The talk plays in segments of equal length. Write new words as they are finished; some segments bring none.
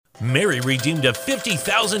Mary redeemed a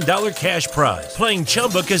 $50,000 cash prize playing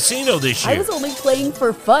Chumba Casino this year. I was only playing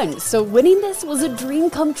for fun, so winning this was a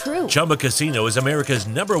dream come true. Chumba Casino is America's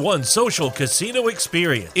 #1 social casino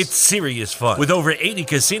experience. It's serious fun. With over 80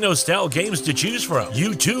 casino-style games to choose from,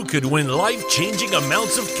 you too could win life-changing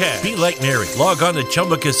amounts of cash. Be like Mary. Log on to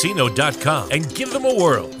ChumbaCasino.com and give them a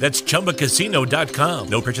whirl. That's ChumbaCasino.com.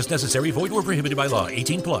 No purchase necessary. Void where prohibited by law.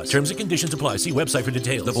 18 plus. Terms and conditions apply. See website for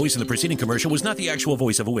details. The voice in the preceding commercial was not the actual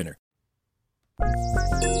voice of a winner.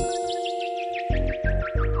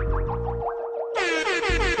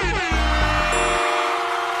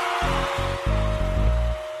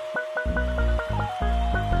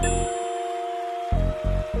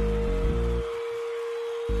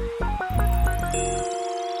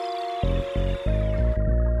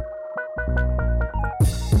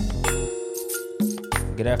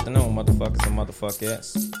 Good afternoon, motherfuckers and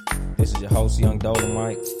motherfuckers. This is your host, Young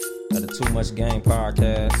Dolemite, of the Too Much Game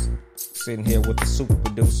podcast. Sitting here with the super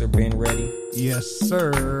producer, Ben Ready. Yes,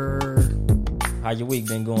 sir. How your week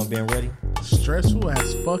been going, Ben Ready? Stressful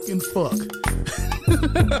as fucking fuck.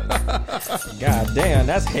 God damn,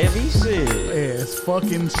 that's heavy shit. Yeah, it's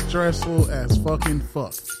fucking stressful as fucking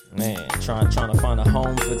fuck. Man, trying to find a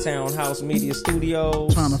home for Townhouse Media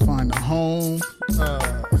Studios. Trying to find a home,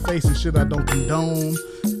 facing shit I don't condone.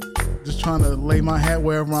 Just trying to lay my hat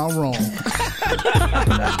wherever I roam.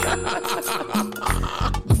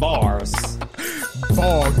 Bars.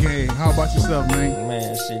 Ball game. How about yourself, man?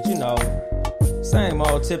 Man, shit, you know, same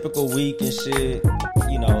old typical week and shit.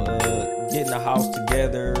 You know, getting the house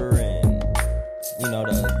together and, you know,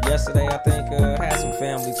 yesterday I think had some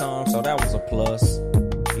family time, so that was a plus.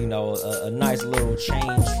 You know, a nice little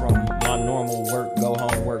change from my normal work, go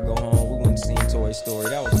home, We went to see Toy Story.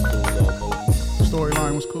 That was a cool little movie.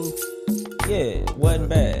 Storyline was cool. Yeah, wasn't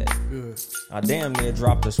bad. Good. I damn near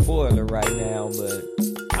dropped a spoiler right now, but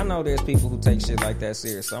I know there's people who take shit like that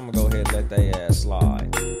serious, so I'm gonna go ahead and let their ass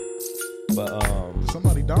slide. But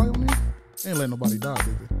somebody die on there? They ain't let nobody die,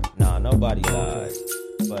 did they? Nah, nobody died.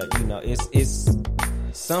 But you know, it's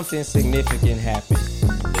something significant happened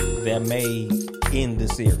that may end the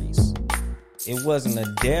series. It wasn't a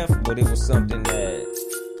death, but it was something that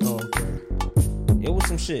it was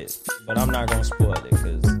some shit. But I'm not gonna spoil it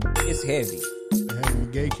because it's heavy. They had any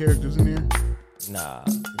gay characters in there? Nah.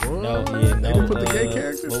 What? No. They didn't put the gay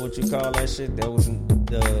characters? What would you call that shit? That was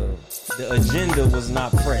the agenda was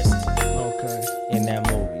not pressed. Okay. In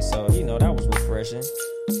that movie, so you know that was refreshing.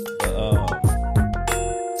 But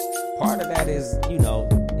part of that is, you know,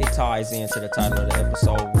 it ties into the title of the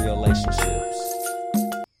episode, Relationships.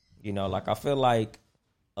 You know, like I feel like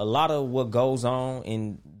a lot of what goes on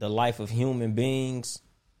in the life of human beings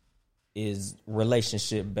is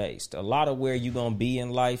relationship based. A lot of where you're gonna be in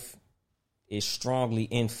life is strongly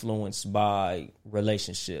influenced by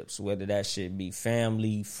relationships, whether that should be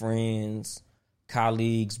family, friends,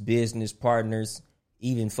 colleagues, business partners,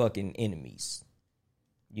 even fucking enemies.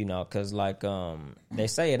 You know, because like they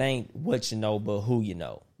say it ain't what you know, but who you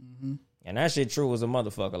know. Mm-hmm. And that shit true as a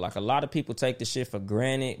motherfucker. Like a lot of people take the shit for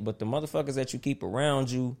granted, but the motherfuckers that you keep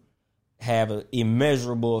around you have an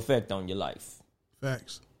immeasurable effect on your life.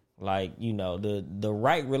 Facts. Like, you know, the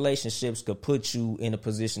right relationships could put you in a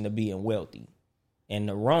position of being wealthy. And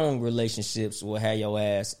the wrong relationships will have your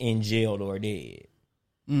ass in jail or dead.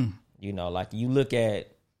 Mm. You know, like you look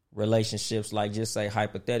at relationships like just say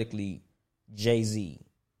hypothetically Jay-Z.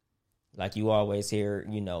 Like you always hear,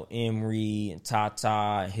 you know, Emery and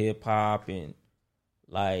Tata and hip hop and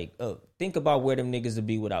like think about where them niggas would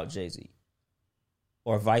be without Jay-Z.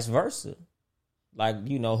 Or vice versa. Like,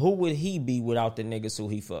 you know, who would he be without the niggas who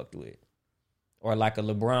he fucked with? Or like a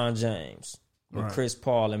LeBron James with Right. Chris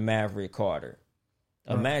Paul and Maverick Carter.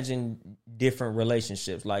 Right. Imagine different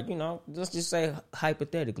relationships. Like, you know, let's just say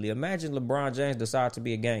hypothetically, imagine LeBron James decide to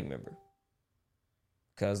be a gang member.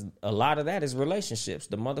 Because a lot of that is relationships.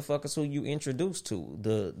 The motherfuckers who you introduce to,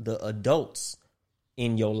 the adults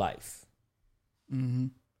in your life. Mm-hmm.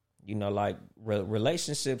 You know, like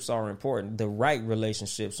relationships are important. The right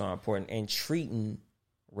relationships are important. And treating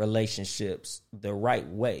relationships the right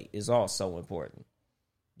way is also important.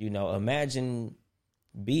 You know, imagine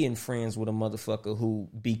being friends with a motherfucker who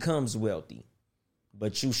becomes wealthy,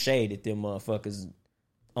 but you shaded them motherfuckers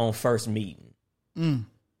on first meeting. Mm.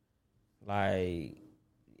 Like,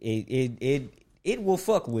 it will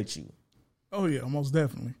fuck with you. Oh, yeah, most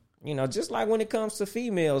definitely. You know, just like when it comes to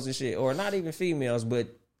females and shit, or not even females, but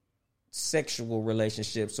sexual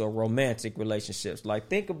relationships or romantic relationships. Like,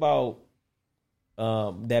 think about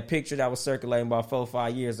that picture that was circulating about 4 or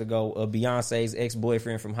 5 years ago of Beyonce's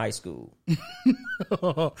ex-boyfriend from high school.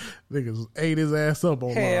 Niggas ate his ass up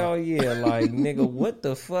on Hell yeah. Like, nigga, what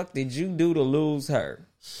the fuck did you do to lose her?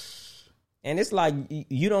 And it's like,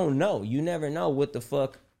 you don't know. You never know what the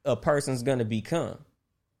fuck a person's going to become.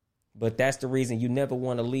 But that's the reason you never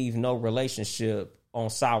want to leave no relationship on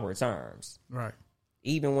sour terms. Right.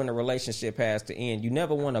 Even when the relationship has to end, you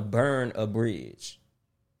never want to burn a bridge.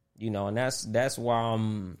 You know, and that's why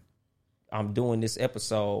I'm doing this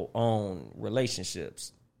episode on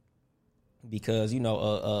relationships. Because, you know,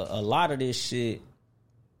 a lot of this shit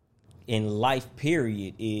in life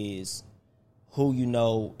period is who you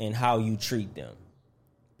know and how you treat them.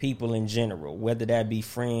 People in general, whether that be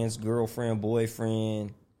friends, girlfriend,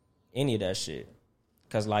 boyfriend, any of that shit.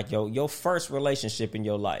 Because like your first relationship in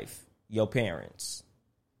your life, your parents,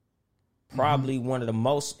 probably one of the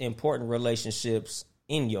most important relationships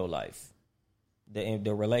in your life.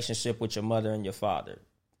 The relationship with your mother and your father,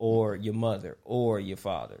 or your mother or your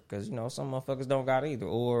father. Because, you know, some motherfuckers don't got either,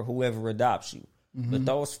 or whoever adopts you. But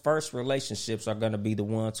those first relationships are going to be the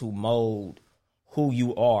ones who mold who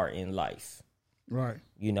you are in life. Right.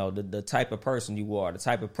 You know, the type of person you are, the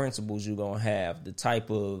type of principles you're going to have, the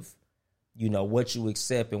type of, you know, what you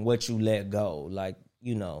accept and what you let go. Like,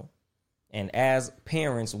 you know, and as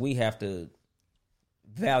parents, we have to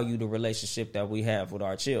value the relationship that we have with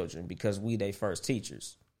our children because we their first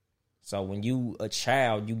teachers. So when you a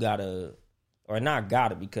child, you gotta, or not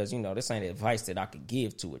gotta, because, you know, this ain't advice that I could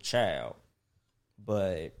give to a child.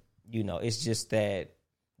 But, you know, it's just that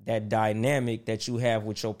dynamic that you have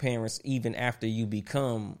with your parents, even after you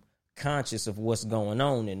become conscious of what's going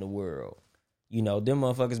on in the world. You know, them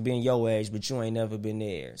motherfuckers been your age, but you ain't never been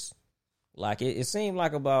theirs. Like, it seemed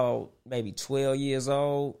like about maybe 12 years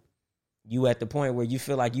old, you at the point where you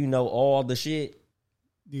feel like you know all the shit.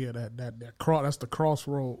 Yeah, that's the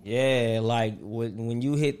crossroad. Yeah, like when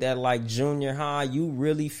you hit that like junior high, you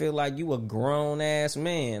really feel like you a grown ass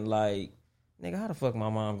man. Like, nigga, how the fuck my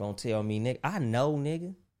mom gonna tell me, nigga? I know,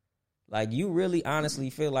 nigga. Like, you really honestly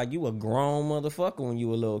feel like you a grown motherfucker when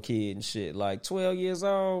you a little kid and shit. Like, 12 years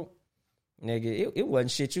old, nigga, it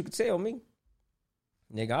wasn't shit you could tell me.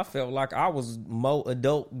 Nigga, I felt like I was more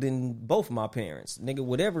adult than both my parents. Nigga,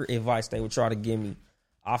 whatever advice they would try to give me,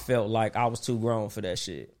 I felt like I was too grown for that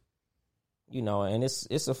shit. You know, and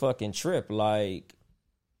it's a fucking trip. Like,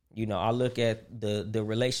 you know, I look at the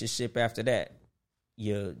relationship after that.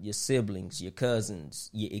 Your siblings, your cousins,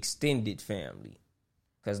 your extended family.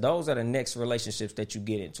 Because those are the next relationships that you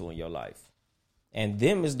get into in your life. And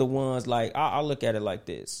them is the ones, like, I look at it like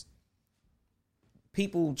this.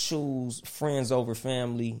 People choose friends over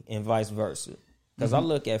family and vice versa. Because I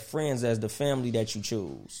look at friends as the family that you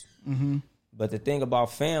choose. But the thing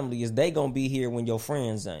about family is they gonna be here when your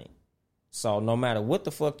friends ain't. So no matter what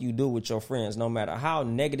the fuck you do with your friends, no matter how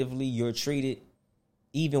negatively you're treated,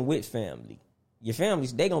 even with family, your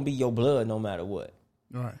families, they gonna be your blood no matter what.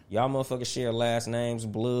 Right. Y'all motherfuckers share last names,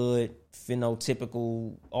 blood,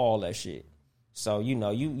 phenotypical, all that shit. So, you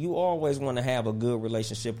know, you always want to have a good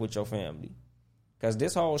relationship with your family. Because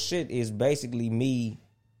this whole shit is basically me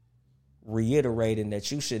reiterating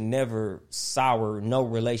that you should never sour no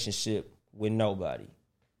relationship with nobody.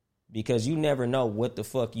 Because you never know what the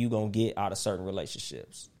fuck you gonna get out of certain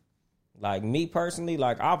relationships. Like, me personally,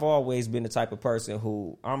 like, I've always been the type of person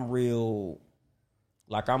who I'm real,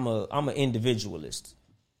 like, I'm an individualist.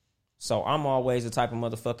 So I'm always the type of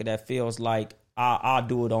motherfucker that feels like I'll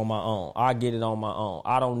do it on my own. I get it on my own.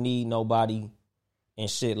 I don't need nobody and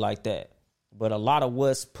shit like that. But a lot of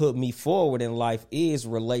what's put me forward in life is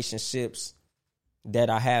relationships that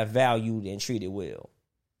I have valued and treated well.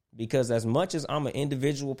 Because as much as I'm an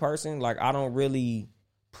individual person, like, I don't really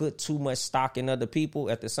put too much stock in other people.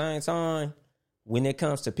 At the same time, when it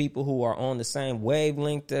comes to people who are on the same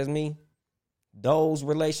wavelength as me, those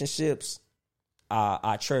relationships,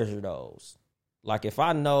 I treasure those. Like, if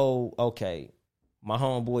I know, okay, my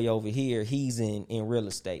homeboy over here, he's in real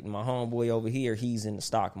estate, and my homeboy over here, he's in the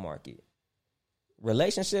stock market.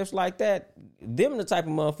 Relationships like that, them the type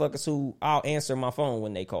of motherfuckers who I'll answer my phone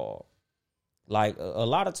when they call. Like, a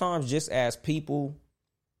lot of times, just as people,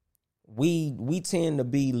 we tend to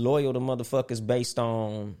be loyal to motherfuckers based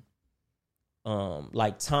on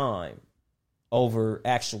like time over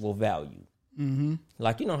actual value.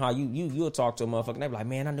 Like, you know how you'll talk to a motherfucker and they be like,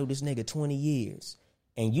 man, I knew this nigga 20 years.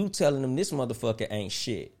 And you telling them this motherfucker ain't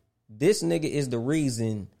shit. This nigga is the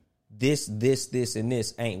reason this, and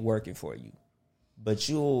this ain't working for you. But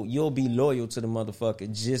you'll be loyal to the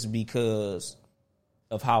motherfucker just because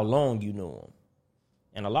of how long you know him.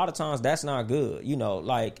 And a lot of times that's not good. You know,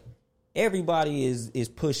 like, everybody is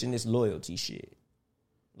pushing this loyalty shit.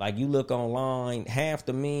 Like, you look online, half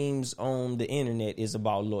the memes on the internet is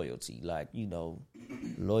about loyalty. Like, you know,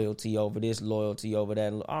 loyalty over this, loyalty over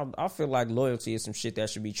that. I feel like loyalty is some shit that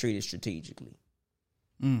should be treated strategically.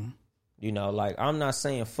 You know, like, I'm not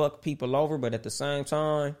saying fuck people over, but at the same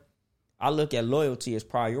time, I look at loyalty as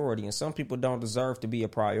priority, and some people don't deserve to be a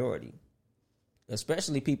priority,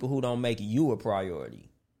 especially people who don't make you a priority.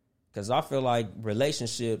 Because I feel like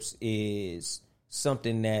relationships is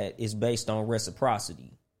something that is based on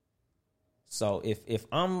reciprocity. So if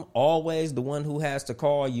I'm always the one who has to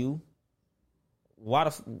call you,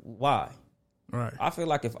 why? Right. I feel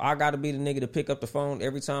like if I got to be the nigga to pick up the phone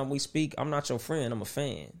every time we speak, I'm not your friend. I'm a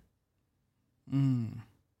fan.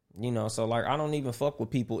 You know, so like, I don't even fuck with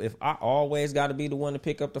people if I always got to be the one to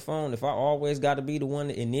pick up the phone. If I always got to be the one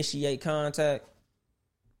to initiate contact,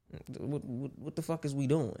 what the fuck is we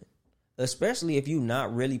doing? Especially if you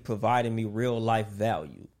not really providing me real life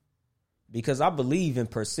value. Because I believe in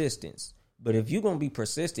persistence. But if you're going to be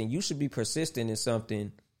persistent, you should be persistent in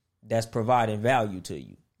something that's providing value to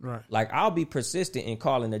you. Right. Like, I'll be persistent in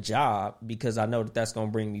calling a job because I know that that's going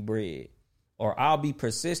to bring me bread. Or I'll be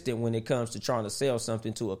persistent when it comes to trying to sell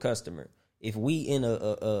something to a customer. If we in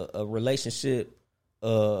a relationship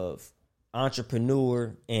of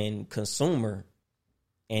entrepreneur and consumer,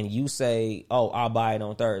 and you say, oh, I'll buy it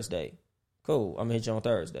on Thursday. Cool, I'm going to hit you on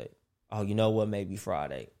Thursday. Oh, you know what, maybe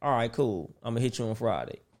Friday. All right, cool, I'm going to hit you on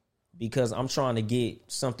Friday. Because I'm trying to get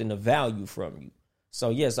something of value from you. So,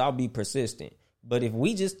 yes, I'll be persistent. But if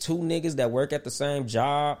we just two niggas that work at the same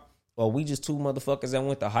job, or we just two motherfuckers that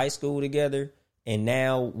went to high school together, and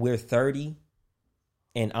now we're 30,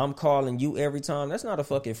 and I'm calling you every time, that's not a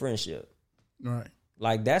fucking friendship. Right.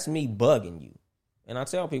 Like, that's me bugging you. And I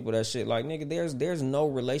tell people that shit, like, nigga, there's no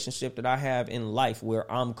relationship that I have in life where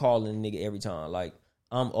I'm calling a nigga every time. Like,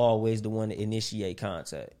 I'm always the one to initiate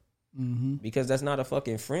contact. Because that's not a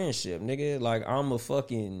fucking friendship, nigga. Like, I'm a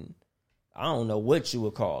fucking, I don't know what you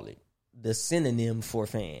would call it. The synonym for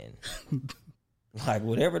fan. Like,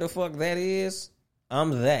 whatever the fuck that is,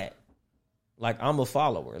 I'm that. Like, I'm a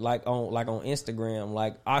follower. Like on Instagram,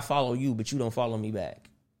 like, I follow you, but you don't follow me back.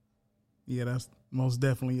 Yeah, that's most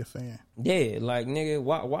definitely a fan. Yeah, like, nigga,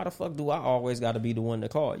 why the fuck do I always got to be the one to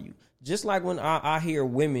call you? Just like when I hear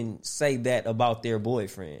women say that about their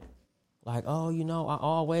boyfriend. Like, oh, you know, I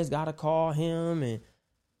always got to call him, and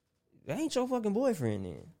that ain't your fucking boyfriend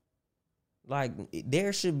then. Like,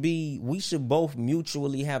 we should both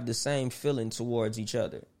mutually have the same feeling towards each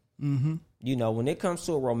other. You know, when it comes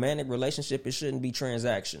to a romantic relationship, it shouldn't be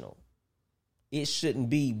transactional. It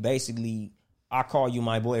shouldn't be basically, I call you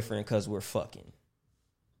my boyfriend because we're fucking.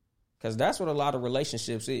 Because that's what a lot of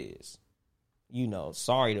relationships is. You know,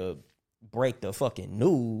 sorry to break the fucking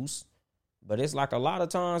news, but it's like a lot of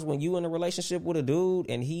times when you in a relationship with a dude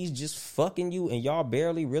and he's just fucking you and y'all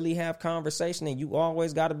barely really have conversation and you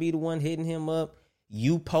always got to be the one hitting him up.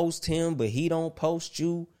 You post him, but he don't post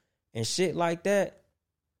you and shit like that.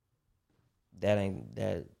 That ain't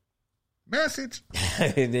that message.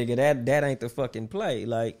 Nigga, that ain't the fucking play.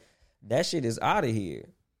 Like, that shit is out of here.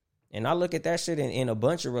 And I look at that shit in a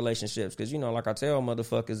bunch of relationships. Because, you know, like I tell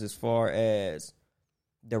motherfuckers, as far as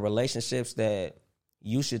the relationships that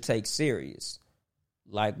you should take serious.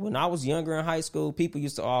 Like, when I was younger in high school, people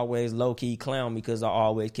used to always low-key clown me because I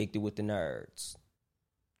always kicked it with the nerds.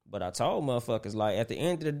 But I told motherfuckers, like, at the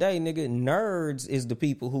end of the day, nigga, nerds is the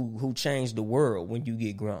people who change the world when you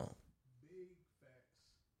get grown.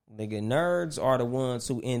 Nigga, nerds are the ones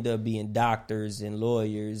who end up being doctors and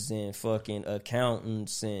lawyers and fucking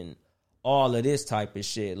accountants and all of this type of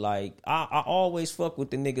shit. Like, I always fuck with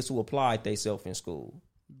the niggas who applied themselves in school.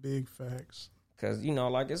 Big facts. Because, you know,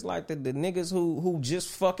 like, it's like the niggas who just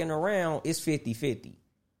fucking around is 50-50.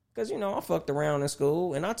 Because, you know, I fucked around in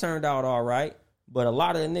school and I turned out all right. But a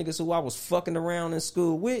lot of the niggas who I was fucking around in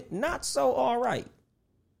school with, not so all right.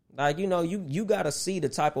 Like, you know, you got to see the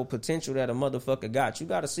type of potential that a motherfucker got. You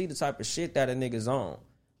got to see the type of shit that a nigga's on.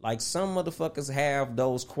 Like, some motherfuckers have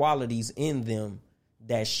those qualities in them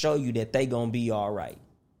that show you that they gonna be all right.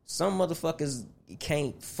 Some motherfuckers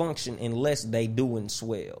can't function unless they doing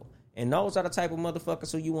swell. And those are the type of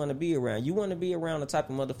motherfuckers who you want to be around. You want to be around the type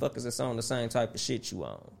of motherfuckers that's on the same type of shit you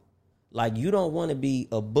on. Like, you don't want to be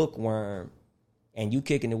a bookworm and you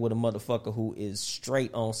kicking it with a motherfucker who is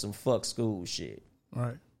straight on some fuck school shit.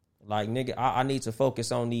 Right. Like, nigga, I need to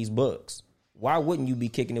focus on these books. Why wouldn't you be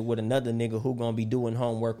kicking it with another nigga who gonna be doing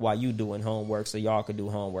homework while you doing homework so y'all could do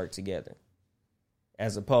homework together?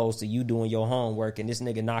 As opposed to you doing your homework and this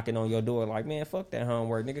nigga knocking on your door like, man, fuck that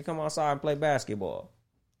homework. Nigga, come outside and play basketball.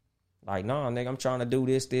 Like, nah, nigga, I'm trying to do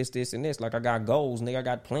this, and this. Like, I got goals, nigga. I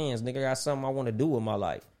got plans. Nigga, I got something I want to do with my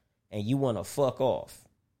life. And you want to fuck off.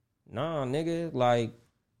 Nah, nigga, like,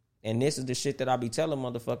 and this is the shit that I be telling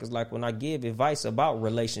motherfuckers, like, when I give advice about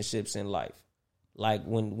relationships in life. Like,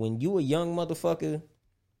 when you a young motherfucker,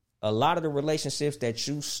 a lot of the relationships that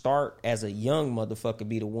you start as a young motherfucker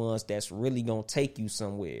be the ones that's really gonna take you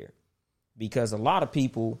somewhere. Because a lot of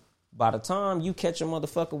people, by the time you catch a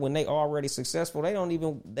motherfucker when they already successful, they don't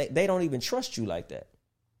even trust you like that.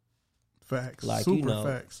 Facts. Like, Super you know,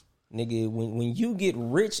 facts. Nigga, when you get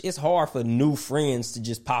rich, it's hard for new friends to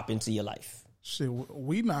just pop into your life. Shit,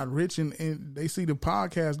 we not rich, and they see the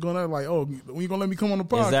podcast going up like, oh, when you gonna let me come on the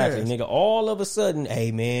podcast? Exactly, nigga. All of a sudden,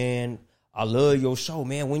 hey, man, I love your show,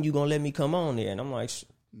 man. When you gonna let me come on there? And I'm like,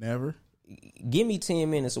 never. Give me 10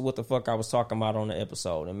 minutes of what the fuck I was talking about on the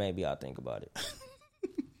episode, and maybe I'll think about it.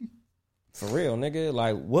 For real, nigga.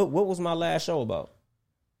 Like, what was my last show about?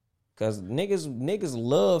 Because niggas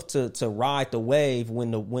love to ride the wave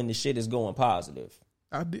when the shit is going positive.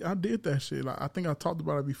 I did that shit. Like, I think I talked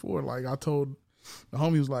about it before. Like, I told the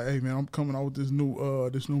homie, was like, hey, man, I'm coming out with this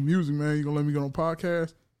new music, man. You gonna let me go on a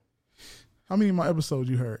podcast? How many of my episodes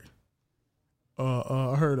you heard?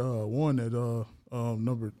 I heard one that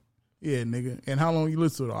number, yeah, nigga. And how long you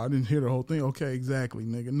listen to it? I didn't hear the whole thing. Okay, exactly,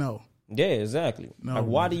 nigga. No. Yeah, exactly. No, like,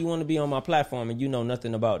 why do you want to be on my platform and you know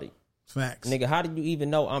nothing about it? Facts. Nigga, how do you even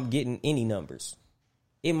know I'm getting any numbers?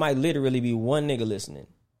 It might literally be one nigga listening.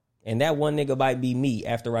 And that one nigga might be me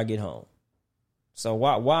after I get home. So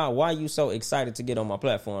why you so excited to get on my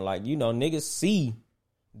platform? Like, you know, niggas see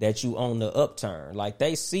that you on the upturn. Like,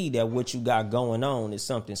 they see that what you got going on is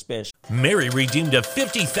something special. Mary redeemed a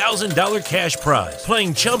 $50,000 cash prize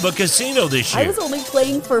playing Chumba Casino this year. I was only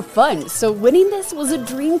playing for fun, so winning this was a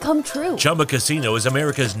dream come true. Chumba Casino is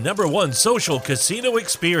America's #1 social casino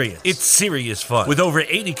experience. It's serious fun. With over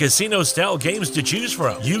 80 casino-style games to choose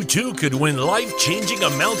from, you too could win life-changing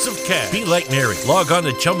amounts of cash. Be like Mary. Log on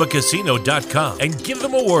to ChumbaCasino.com and give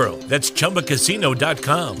them a whirl. That's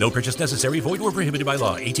ChumbaCasino.com. No purchase necessary. Void or prohibited by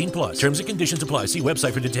law. 18+. Terms and conditions apply. See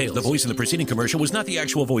website for details. The voice in the preceding commercial was not the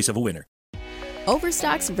actual voice of a winner.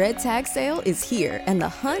 Overstock's Red Tag Sale is here, and the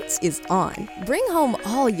hunt is on. Bring home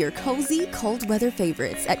all your cozy, cold weather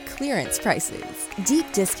favorites at clearance prices. Deep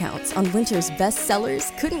discounts on winter's best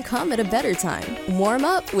sellers couldn't come at a better time. Warm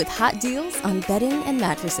up with hot deals on bedding and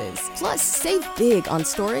mattresses. Plus, save big on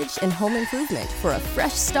storage and home improvement for a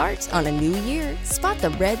fresh start on a new year. Spot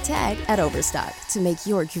the red tag at Overstock to make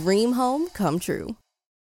your dream home come true.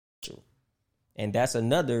 And that's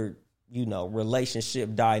another, you know,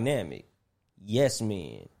 relationship dynamic. Yes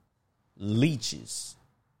men, leeches.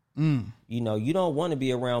 You know, you don't want to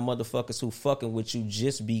be around motherfuckers who fucking with you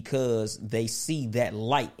just because they see that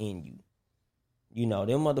light in you. You know,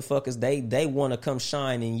 them motherfuckers, they want to come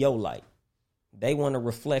shine in your light. They want to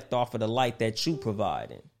reflect off of the light that you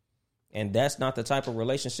providing. And that's not the type of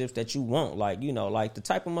relationships that you want. Like, you know, like the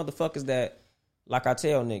type of motherfuckers that, like I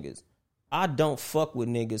tell niggas, I don't fuck with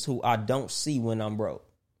niggas who I don't see when I'm broke.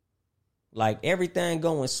 Like, everything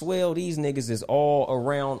going swell, these niggas is all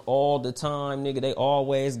around all the time, nigga. They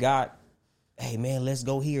always got, hey, man, let's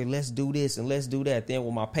go here, let's do this, and let's do that. Then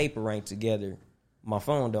when my paper ain't together, my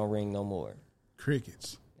phone don't ring no more.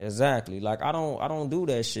 Crickets. Exactly. Like, I don't do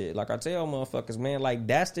that shit. Like, I tell motherfuckers, man, like,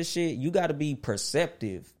 that's the shit. You got to be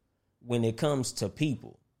perceptive when it comes to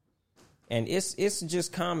people. And it's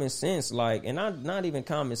just common sense, like, and not even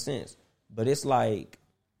common sense, but it's like,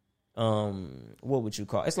 what would you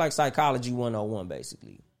call it? It's like psychology 101,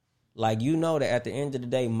 basically. Like, you know that at the end of the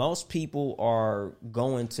day, most people are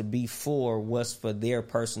going to be for what's for their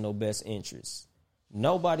personal best interests.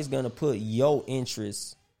 Nobody's going to put your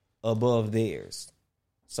interests above theirs.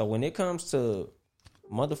 So when it comes to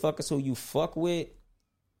motherfuckers who you fuck with,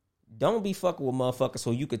 don't be fucking with motherfuckers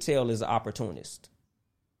who you could tell is an opportunist.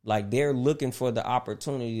 Like, they're looking for the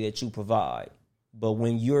opportunity that you provide. But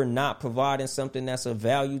when you're not providing something that's of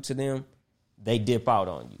value to them, they dip out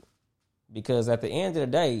on you. Because at the end of the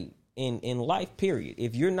day, in life, period,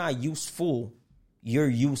 if you're not useful, you're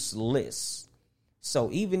useless.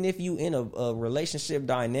 So even if you in a relationship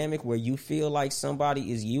dynamic where you feel like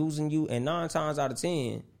somebody is using you, and 9 times out of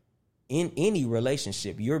 10, in any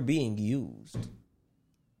relationship, you're being used.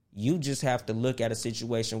 You just have to look at a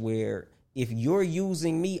situation where if you're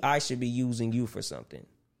using me, I should be using you for something.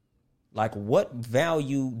 Like, what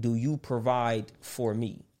value do you provide for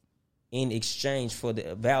me in exchange for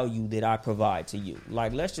the value that I provide to you?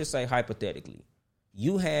 Like, let's just say hypothetically,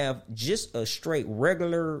 you have just a straight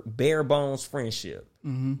regular bare bones friendship.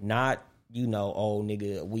 Not, you know, oh,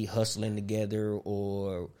 nigga, we hustling together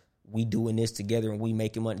or we doing this together and we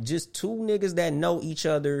making money. Just 2 niggas that know each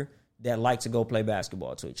other that like to go play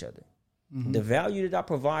basketball to each other. The value that I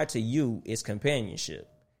provide to you is companionship,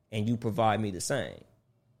 and you provide me the same.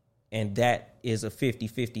 And that is a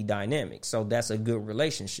 50-50 dynamic. So that's a good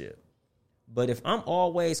relationship. But if I'm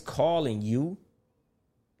always calling you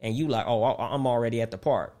and you like, oh, I'm already at the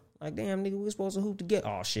park. Like, damn, nigga, we were supposed to hoop to get.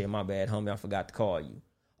 Oh, shit, my bad, homie. I forgot to call you.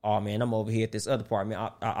 Oh, man, I'm over here at this other part. Man,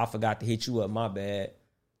 I forgot to hit you up. My bad.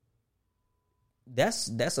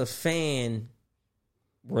 That's a fan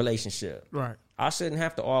relationship. Right. I shouldn't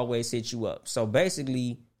have to always hit you up. So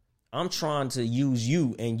basically, I'm trying to use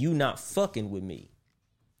you and you not fucking with me.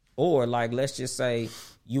 Or like, let's just say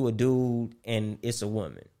you a dude and it's a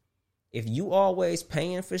woman. If you always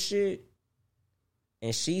paying for shit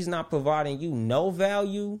and she's not providing you no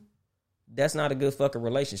value, that's not a good fucking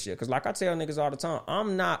relationship. Because like I tell niggas all the time,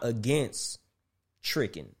 I'm not against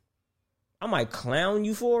tricking. I might clown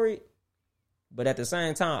you for it, but at the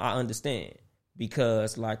same time, I understand.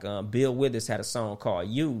 Because like Bill Withers had a song called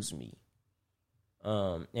Use Me.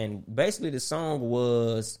 And basically the song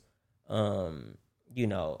was, I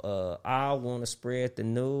want to spread the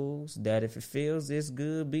news that if it feels this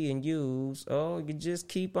good being used, oh, you just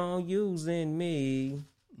keep on using me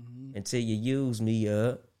until you use me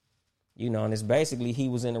up. And it's basically he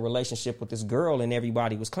was in a relationship with this girl and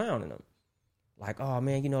everybody was clowning him. Like, oh,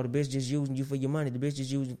 man, the bitch just using you for your money. The bitch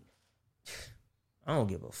just using. I don't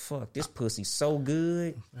give a fuck. This pussy so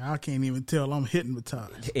good. I can't even tell I'm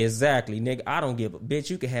hypnotized. Exactly, nigga. I don't give a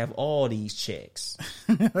bitch. You can have all these checks.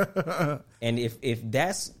 And if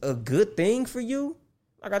that's a good thing for you,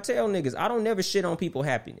 like I tell niggas, I don't never shit on people's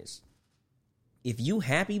happiness. If you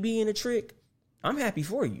happy being a trick, I'm happy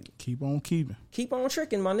for you. Keep on keeping. Keep on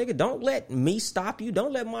tricking, my nigga. Don't let me stop you.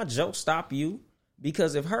 Don't let my joke stop you.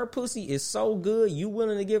 Because if her pussy is so good, you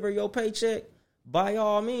willing to give her your paycheck, by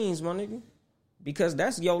all means, my nigga. Because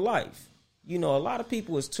that's your life. A lot of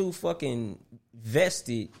people is too fucking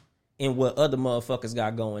vested in what other motherfuckers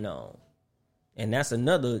got going on. And that's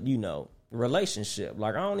another, relationship.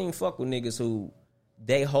 Like, I don't even fuck with niggas who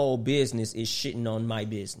they whole business is shitting on my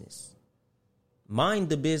business. Mind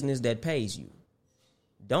the business that pays you.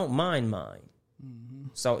 Don't mind mine. Mm-hmm.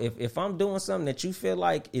 So if I'm doing something that you feel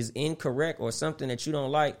like is incorrect or something that you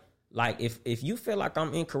don't like if you feel like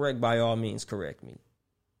I'm incorrect, by all means, correct me.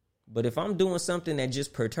 But if I'm doing something that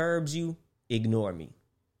just perturbs you, ignore me.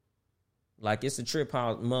 Like, it's a trip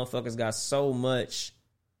how motherfuckers got so much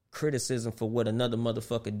criticism for what another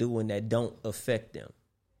motherfucker doing that don't affect them.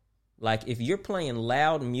 Like, if you're playing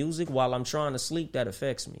loud music while I'm trying to sleep, that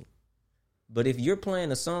affects me. But if you're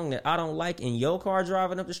playing a song that I don't like in your car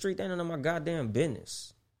driving up the street, that ain't none of my goddamn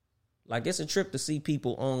business. Like, it's a trip to see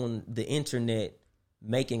people on the internet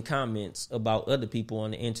making comments about other people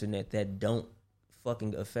on the internet that don't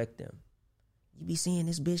fucking affect them. You be seeing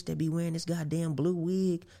this bitch that be wearing this goddamn blue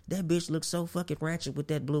wig. That bitch looks so fucking ratchet with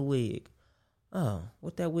that blue wig. Oh,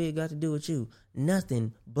 what that wig got to do with you?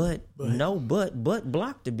 Nothing but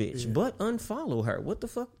block the bitch. Yeah. But unfollow her. What the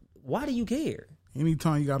fuck? Why do you care?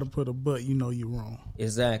 Anytime you got to put a but, you're wrong.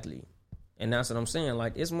 Exactly. And that's what I'm saying.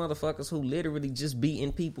 Like, it's motherfuckers who literally just be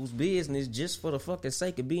in people's business just for the fucking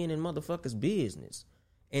sake of being in motherfuckers' business.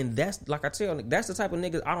 And that's, like I tell you, that's the type of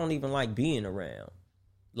niggas I don't even like being around.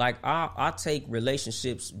 Like, I take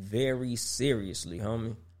relationships very seriously,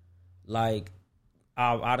 homie. Like,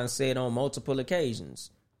 I done said on multiple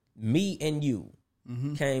occasions, me and you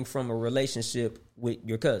came from a relationship with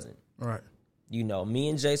your cousin. Right. Me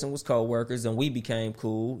and Jason was co-workers and we became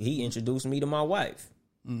cool. He introduced me to my wife.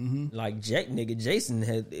 Mm-hmm. Like, Jason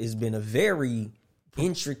has been a very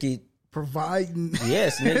intricate, providing.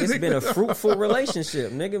 Yes, nigga, it's been a fruitful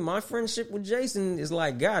relationship, nigga. My friendship with Jason is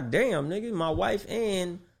like, goddamn, nigga, my wife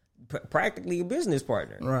and practically a business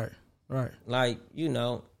partner. Right. Like,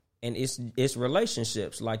 and it's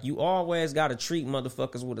relationships. Like, you always got to treat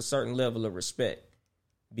motherfuckers with a certain level of respect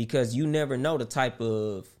because you never know the type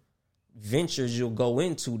of ventures you'll go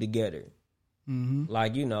into together. Mm-hmm.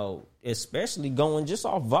 Like, especially going just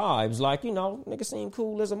off vibes. Like, nigga seem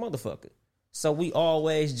cool as a motherfucker. So we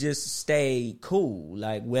always just stay cool.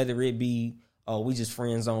 Like, whether it be, we just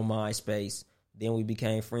friends on MySpace. Then we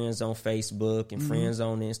became friends on Facebook and friends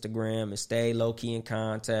on Instagram and stay low-key in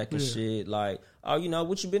contact and shit. Like,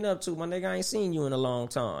 what you been up to? My nigga, I ain't seen you in a long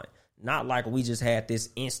time. Not like we just had this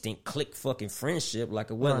instant click fucking friendship.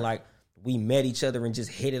 Like, it wasn't like we met each other and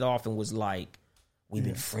just hit it off and was like, we've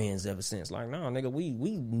been friends ever since. Like, no, nigga, we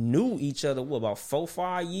knew each other, about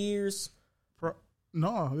 4-5 years?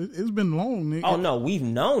 No, it's been long, nigga. Oh, no, we've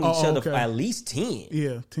known each other for at least 10.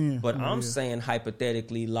 Yeah, 10. But I'm saying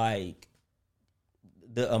hypothetically, like,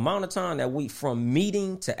 the amount of time that we, from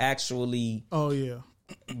meeting to actually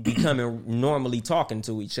becoming normally talking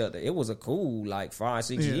to each other, it was a cool, like,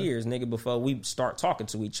 5-6 years, nigga, before we start talking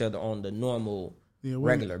to each other on the normal,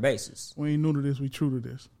 regular basis. We ain't new to this, we true to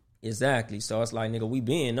this. Exactly. So it's like, nigga, we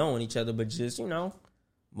been knowing each other, but just, you know,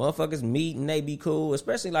 motherfuckers meet and they be cool,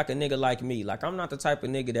 especially like a nigga like me. Like, I'm not the type of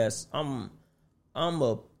nigga that's, I'm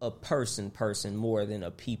a person more than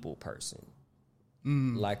a people person.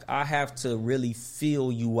 Like, I have to really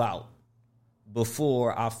feel you out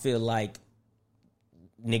before I feel like,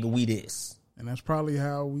 nigga, we this. And that's probably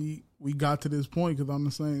how we got to this point, because I'm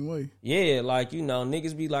the same way. Yeah, like, you know,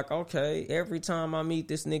 niggas be like, okay, every time I meet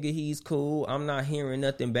this nigga, he's cool. I'm not hearing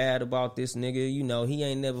nothing bad about this nigga. You know, he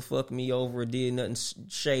ain't never fucked me over or did nothing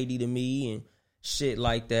shady to me and shit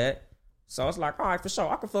like that. So it's like, all right, for sure,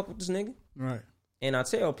 I can fuck with this nigga. Right. And I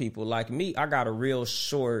tell people, like me, I got a real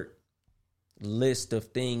short list of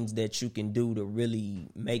things that you can do to really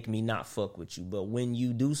make me not fuck with you. But when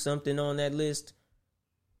you do something on that list,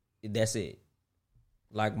 that's it.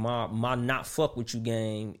 Like, my not fuck with you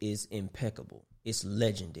game is impeccable. It's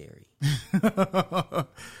legendary.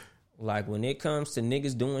 Like, when it comes to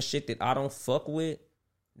niggas doing shit that I don't fuck with,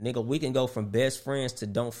 nigga, we can go from best friends to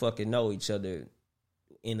don't fucking know each other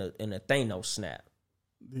in a Thanos snap.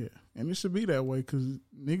 Yeah, and it should be that way, because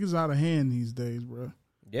niggas out of hand these days, bro.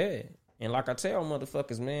 Yeah, and like I tell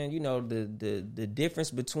motherfuckers, man, you know, the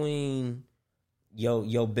difference between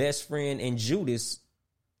your best friend and Judas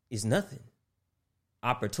is nothing.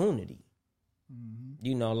 Opportunity.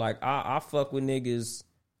 You know, like, I fuck with niggas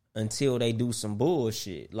until they do some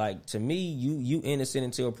bullshit. Like, to me, you innocent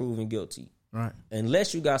until proven guilty. Right.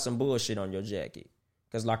 Unless you got some bullshit on your jacket.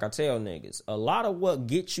 Because like I tell niggas, a lot of what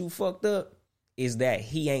gets you fucked up is that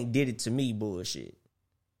he ain't did it to me bullshit.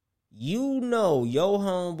 You know your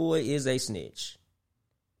homeboy is a snitch.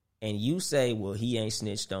 And you say, well, he ain't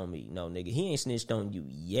snitched on me. No, nigga, he ain't snitched on you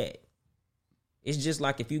yet. It's just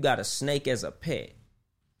like if you got a snake as a pet.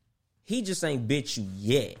 He just ain't bit you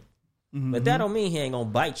yet. But that don't mean he ain't gonna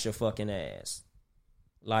bite your fucking ass.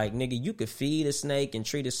 Like, nigga, you could feed a snake and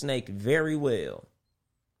treat a snake very well.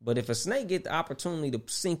 But if a snake get the opportunity to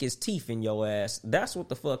sink his teeth in your ass, that's what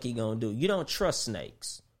the fuck he gonna do. You don't trust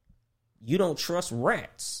snakes. You don't trust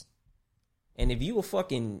rats. And if you a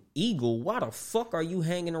fucking eagle, why the fuck are you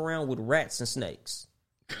hanging around with rats and snakes?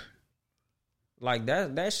 Like,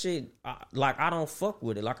 that shit, I don't fuck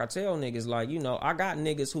with it. Like, I tell niggas, like, you know, I got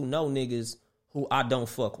niggas who know niggas who I don't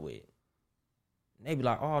fuck with. And they be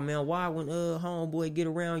like, oh, man, why when homeboy get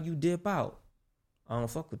around, you dip out? I don't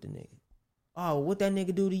fuck with the nigga. Oh, what that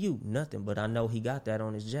nigga do to you? Nothing, but I know he got that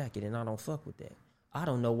on his jacket, and I don't fuck with that. I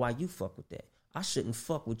don't know why you fuck with that. I shouldn't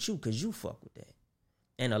fuck with you because you fuck with that.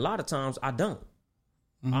 And a lot of times, I don't.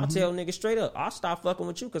 I'll tell niggas straight up, I'll stop fucking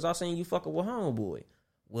with you because I seen you fucking with homeboy.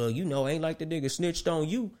 Well, you know, ain't like the nigga snitched on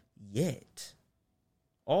you yet.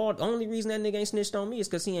 The only reason that nigga ain't snitched on me is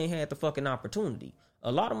because he ain't had the fucking opportunity.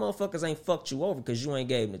 A lot of motherfuckers ain't fucked you over because you ain't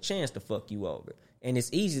gave him the chance to fuck you over. And it's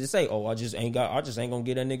easy to say, oh, I just ain't gonna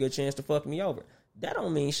get that nigga a chance to fuck me over. That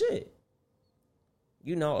don't mean shit.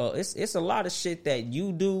 You know, it's a lot of shit that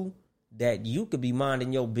you do that you could be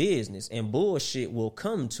minding your business and bullshit will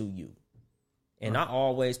come to you. And I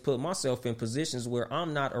always put myself in positions where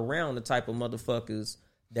I'm not around the type of motherfuckers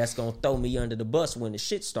that's gonna throw me under the bus when the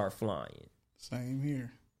shit start flying. Same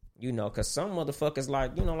here. You know, because some motherfuckers,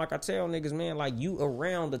 like, you know, like I tell niggas, man, like, you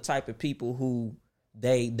around the type of people who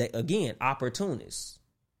they again, opportunists.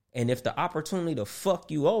 And if the opportunity to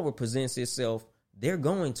fuck you over presents itself, they're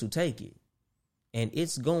going to take it. And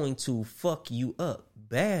it's going to fuck you up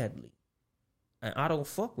badly. And I don't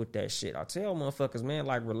fuck with that shit. I tell motherfuckers, man,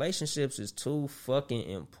 like, relationships is too fucking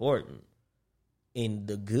important. In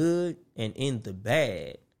the good and in the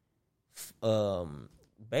bad.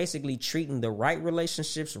 Basically treating the right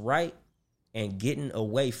relationships right and getting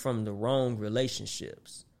away from the wrong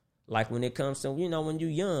relationships. Like, when it comes to, you know, when you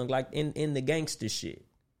young, like in the gangster shit.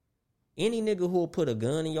 Any nigga who'll put a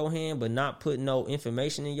gun in your hand but not put no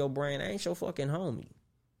information in your brain ain't your fucking homie.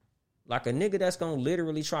 Like, a nigga that's gonna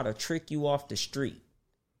literally try to trick you off the street.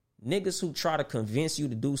 Niggas who try to convince you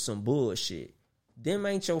to do some bullshit. Them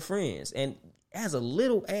ain't your friends. And as a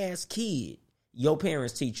little ass kid, your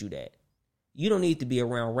parents teach you that. You don't need to be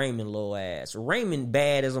around Raymond little ass. Raymond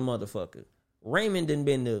bad as a motherfucker. Raymond done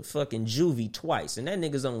been to fucking juvie twice, and that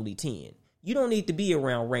nigga's only 10. You don't need to be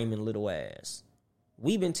around Raymond little ass.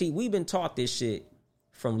 We've been taught this shit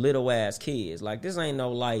from little ass kids. Like, this ain't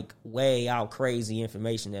no, like, way out crazy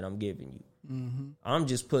information that I'm giving you. I'm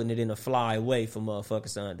just putting it in a fly way for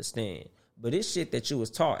motherfuckers to understand. But it's shit that you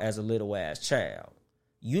was taught as a little ass child.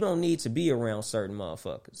 You don't need to be around certain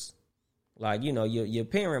motherfuckers. Like, you know, your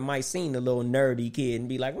parent might seen the little nerdy kid and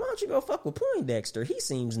be like, why don't you go fuck with Poindexter? He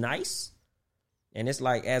seems nice. And it's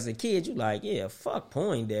like, as a kid, you like, yeah, fuck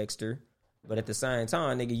Poindexter. But at the same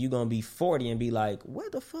time, nigga, you gonna be 40 and be like, where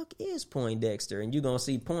the fuck is Poindexter? And you gonna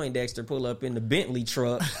see Poindexter pull up in the Bentley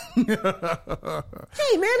truck. Hey, man,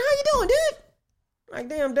 how you doing, dude? Like,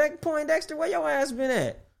 damn, Poindexter, where your ass been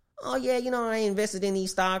at? Oh, yeah, I invested in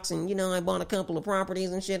these stocks and, I bought a couple of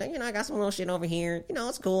properties and shit. I got some little shit over here.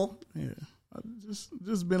 It's cool. Yeah. I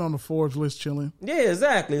just been on the Forbes list chilling. Yeah,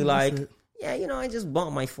 exactly. That's like, it. yeah, I just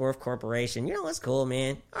bought my fourth corporation. It's cool,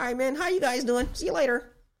 man. All right, man, how you guys doing? See you later.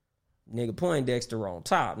 Nigga, Poindexter on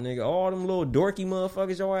top. Nigga, all them little dorky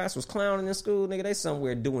motherfuckers your ass was clowning in school, nigga, they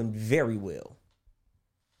somewhere doing very well.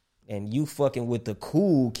 And you fucking with the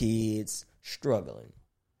cool kids struggling.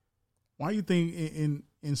 Why you think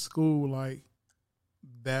in school, like,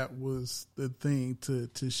 that was the thing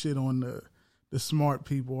to shit on the smart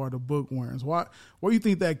people or the bookworms? Where do you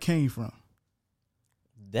think that came from?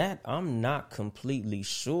 That I'm not completely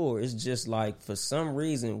sure. It's just like, for some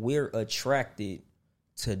reason, we're attracted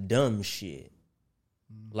to dumb shit.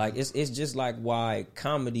 Like, it's just like why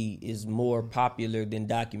comedy is more popular than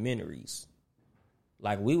documentaries.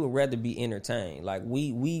 Like, we would rather be entertained. Like,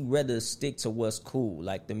 we rather stick to what's cool.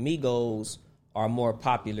 Like, the Migos are more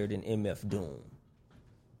popular than MF Doom.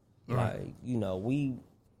 Right. Like, we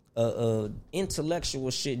intellectual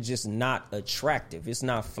shit just not attractive. It's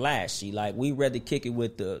not flashy. Like, we rather kick it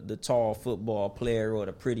with the tall football player or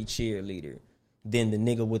the pretty cheerleader than the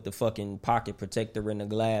nigga with the fucking pocket protector and the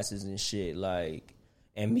glasses and shit. Like,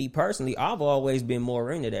 and me personally, I've always been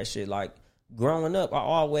more into that shit. Like, growing up, I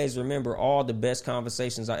always remember all the best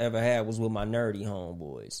conversations I ever had was with my nerdy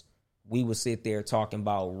homeboys. We would sit there talking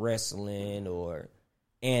about wrestling or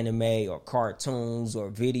anime or cartoons or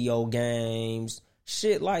video games,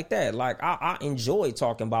 shit like that. Like, I enjoy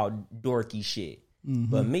talking about dorky shit. Mm-hmm.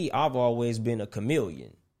 But me, I've always been a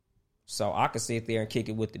chameleon. So I could sit there and kick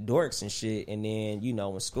it with the dorks and shit. And then,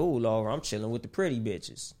 when school over, I'm chilling with the pretty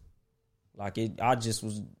bitches. Like, I just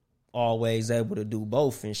was always able to do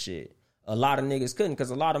both and shit. A lot of niggas couldn't, because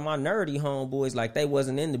a lot of my nerdy homeboys, like, they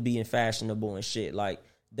wasn't into being fashionable and shit. Like,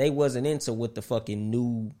 they wasn't into what the fucking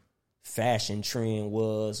new fashion trend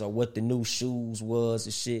was or what the new shoes was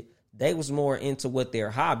and shit. They was more into what their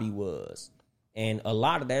hobby was. And a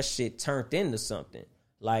lot of that shit turned into something.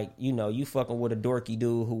 Like, you fucking with a dorky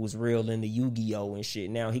dude who was real into Yu-Gi-Oh! And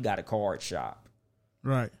shit. Now he got a card shop.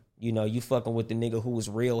 Right. You fucking with the nigga who was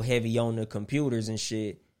real heavy on the computers and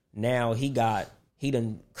shit. Now he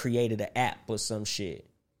done created an app or some shit.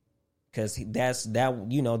 Cause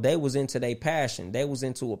they was into their passion. They was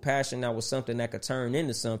into a passion that was something that could turn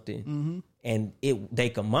into something, and they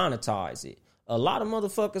could monetize it. A lot of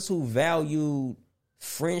motherfuckers who valued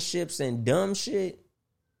friendships and dumb shit,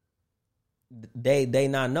 they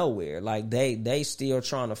not nowhere. Like, they still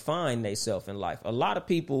trying to find themselves in life. A lot of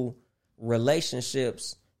people,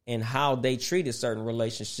 relationships and how they treated certain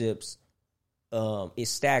relationships, it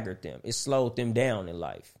staggered them. It slowed them down in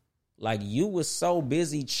life. Like, you was so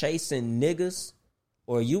busy chasing niggas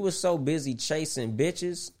or you was so busy chasing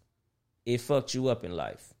bitches, it fucked you up in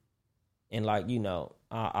life. And like,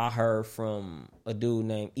 I heard from a dude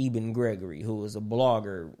named Eben Gregory, who was a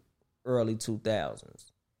blogger early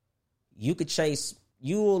 2000s.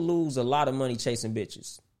 You'll lose a lot of money chasing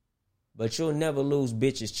bitches, but you'll never lose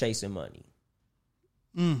bitches chasing money.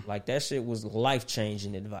 Like, that shit was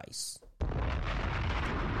life-changing advice.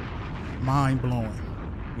 Mind-blowing.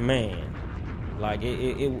 Man, like,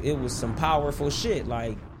 it was some powerful shit.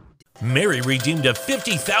 Like, Mary redeemed a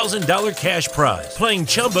 $50,000 cash prize playing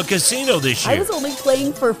Chumba Casino this year. I was only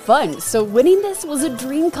playing for fun, so winning this was a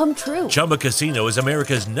dream come true. Chumba Casino is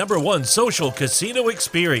America's #1 social casino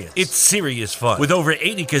experience. It's serious fun. With over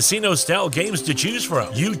 80 casino-style games to choose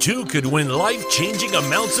from, you too could win life-changing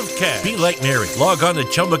amounts of cash. Be like Mary. Log on to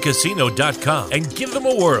ChumbaCasino.com and give them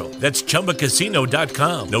a whirl. That's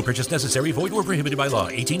ChumbaCasino.com. No purchase necessary. Void where prohibited by law.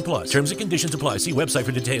 18+. Terms and conditions apply. See website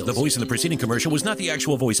for details. The voice in the preceding commercial was not the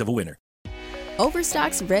actual voice of a winner.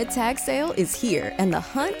 Overstock's Red Tag Sale is here, and the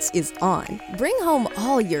hunt is on. Bring home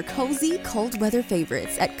all your cozy, cold-weather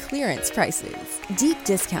favorites at clearance prices. Deep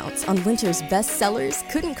discounts on winter's best sellers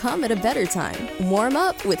couldn't come at a better time. Warm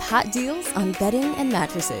up with hot deals on bedding and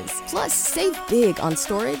mattresses. Plus, save big on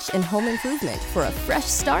storage and home improvement for a fresh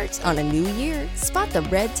start on a new year. Spot the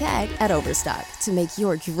red tag at Overstock to make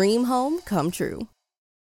your dream home come true.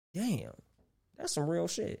 Damn, that's some real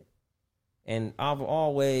shit. And I've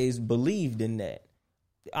always believed in that.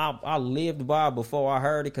 I lived by it before I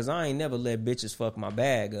heard it, because I ain't never let bitches fuck my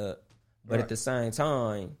bag up. But At the same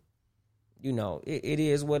time, it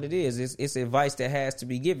is what it is. It's advice that has to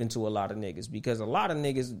be given to a lot of niggas, because a lot of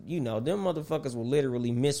niggas, them motherfuckers will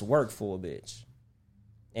literally miss work for a bitch.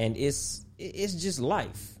 And it's just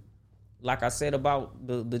life. like I said about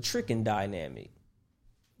the tricking dynamic,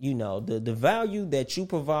 you know, the value that you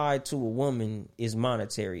provide to a woman is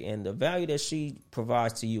monetary, and the value that she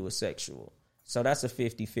provides to you is sexual. So that's a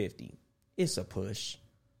 50-50. It's a push.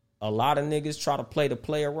 A lot of niggas try to play the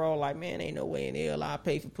player role like, man, ain't no way in hell I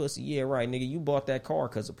pay for pussy. Yeah, right, nigga, you bought that car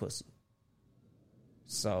because of pussy.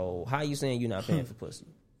 So how you saying you not paying for pussy?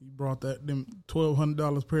 You brought them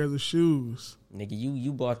 $1,200 pairs of shoes. Nigga,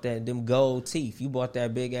 you bought them gold teeth. You bought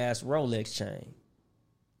that big ass Rolex chain.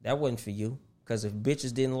 That wasn't for you. Because if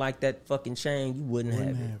bitches didn't like that fucking chain, you wouldn't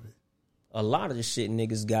have it. A lot of the shit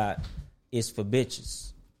niggas got is for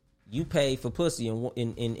bitches. You paid for pussy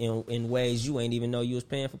in ways you ain't even know you was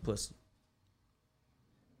paying for pussy.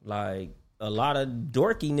 Like, a lot of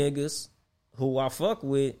dorky niggas who I fuck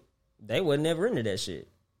with, they were never into that shit.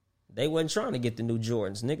 They wasn't trying to get the new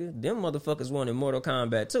Jordans, nigga. Them motherfuckers wanted Mortal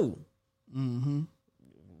Kombat 2. Mm-hmm.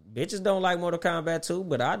 Bitches don't like Mortal Kombat 2,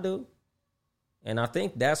 but I do. And I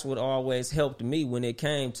think that's what always helped me when it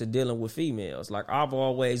came to dealing with females. Like, I've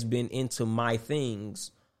always been into my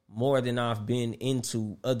things more than I've been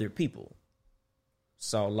into other people.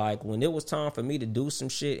 So, like, when it was time for me to do some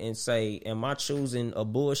shit and say, am I choosing a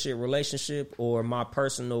bullshit relationship or my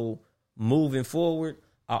personal moving forward,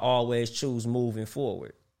 I always choose moving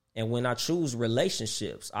forward. And when I choose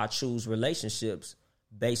relationships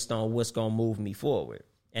based on what's going to move me forward.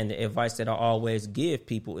 And the advice that I always give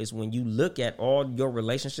people is when you look at all your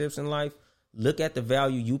relationships in life, look at the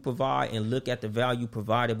value you provide and look at the value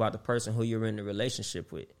provided by the person who you're in the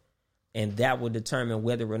relationship with. And that will determine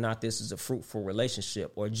whether or not this is a fruitful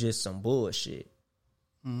relationship or just some bullshit.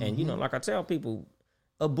 Mm-hmm. And, you know, like I tell people,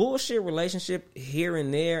 a bullshit relationship here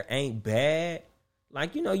and there ain't bad.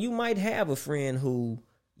 Like, you know, you might have a friend who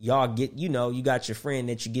y'all get, you know, you got your friend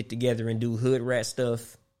that you get together and do hood rat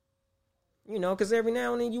stuff. You know, because every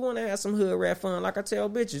now and then you want to have some hood rat fun. Like I tell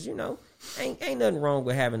bitches, you know, ain't nothing wrong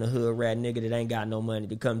with having a hood rat nigga that ain't got no money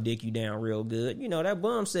to come dick you down real good. You know, that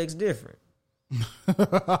bum sex different.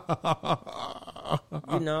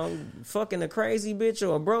 You know, fucking a crazy bitch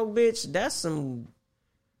or a broke bitch, that's some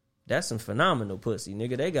phenomenal pussy,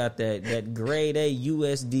 nigga. They got that grade A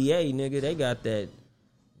USDA, nigga.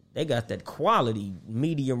 They got that quality,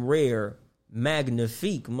 medium rare,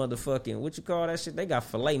 magnifique motherfucking, what you call that shit? They got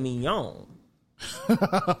filet mignon.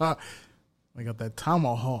 They got that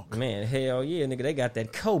tomahawk. Man, hell yeah, nigga. They got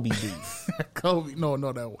that Kobe beef. Kobe, no,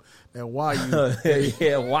 that Wagyu.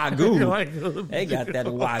 Yeah, Wagyu. They got that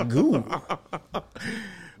Wagyu.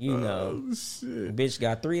 You know, shit. Bitch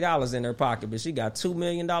got $3 in her pocket, but she got $2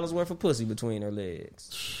 million worth of pussy between her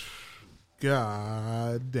legs.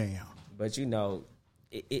 God damn. But you know,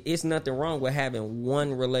 it's nothing wrong with having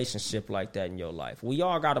one relationship like that in your life. We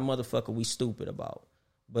all got a motherfucker we stupid about.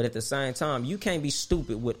 But at the same time, you can't be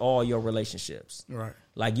stupid with all your relationships. Right.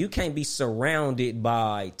 Like, you can't be surrounded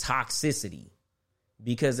by toxicity.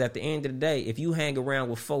 Because at the end of the day, if you hang around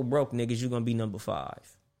with 4 broke niggas, you're going to be number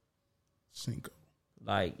 5. Cinco.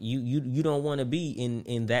 Like, you don't want to be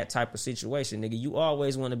in that type of situation, nigga. You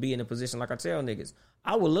always want to be in a position, like I tell niggas,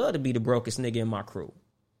 I would love to be the brokest nigga in my crew.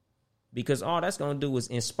 Because all that's going to do is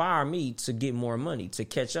inspire me to get more money, to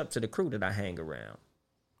catch up to the crew that I hang around.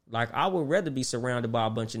 Like, I would rather be surrounded by a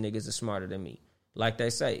bunch of niggas that's smarter than me. Like they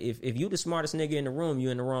say, if you the smartest nigga in the room,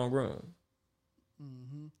 you're in the wrong room.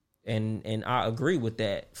 Mm-hmm. And I agree with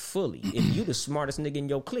that fully. If you the smartest nigga in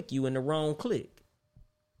your clique, you in the wrong clique.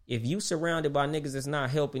 If you surrounded by niggas that's not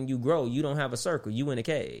helping you grow, you don't have a circle. You in a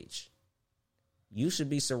cage. You should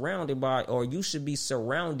be surrounded by, or you should be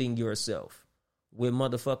surrounding yourself with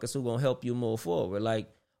motherfuckers who gonna help you move forward. Like,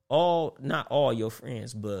 not all your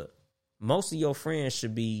friends, but most of your friends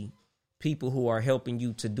should be people who are helping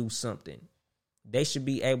you to do something. They should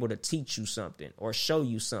be able to teach you something or show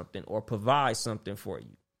you something or provide something for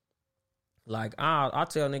you. Like, I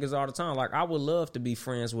tell niggas all the time, like, I would love to be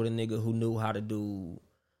friends with a nigga who knew how to do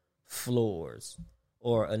floors,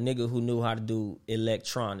 or a nigga who knew how to do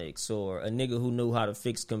electronics, or a nigga who knew how to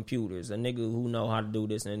fix computers, a nigga who know how to do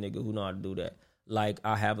this and a nigga who know how to do that. Like,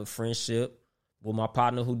 I have a friendship with my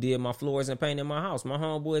partner who did my floors and painted my house. My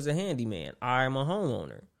homeboy is a handyman. I am a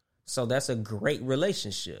homeowner. So that's a great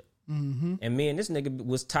relationship. Mm-hmm. And me and this nigga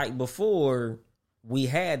was tight before we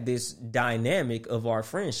had this dynamic of our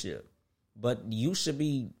friendship. But you should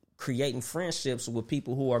be creating friendships with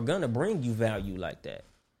people who are going to bring you value like that.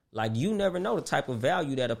 Like, you never know the type of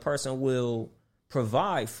value that a person will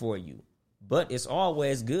provide for you. But it's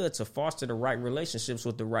always good to foster the right relationships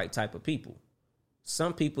with the right type of people.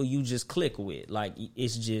 Some people you just click with. Like,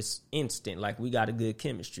 it's just instant. Like, we got a good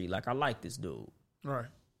chemistry. Like, I like this dude. Right.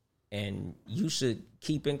 And you should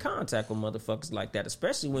keep in contact with motherfuckers like that,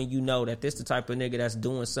 especially when you know that this the type of nigga that's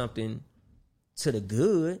doing something to the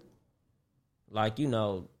good. Like, you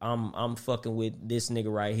know, I'm fucking with this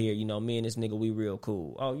nigga right here. You know, me and this nigga, we real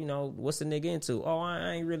cool. Oh, you know, what's the nigga into? Oh,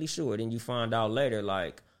 I ain't really sure. Then you find out later,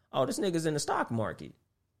 like, oh, this nigga's in the stock market.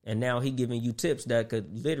 And now he giving you tips that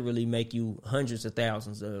could literally make you hundreds of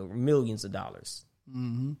thousands or millions of dollars.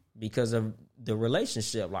 Mm-hmm. Because of the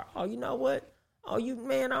relationship. Like, oh, you know what? Oh,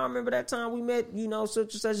 man, I remember that time we met, you know,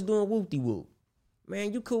 such and such doing whoop-de-whoop.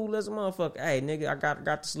 Man, you cool as a motherfucker. Hey, nigga, I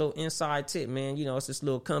got this little inside tip, man. You know, it's this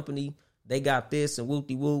little company. They got this and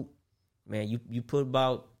whoop-de-whoop. Man, you put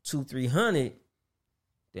about 200-300,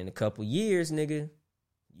 then a couple years, nigga,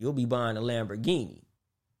 you'll be buying a Lamborghini.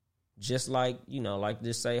 Just like, you know, like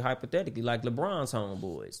just say hypothetically, like LeBron's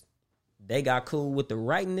homeboys. They got cool with the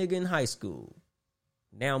right nigga in high school.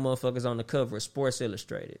 Now motherfuckers on the cover of Sports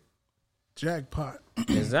Illustrated. Jackpot.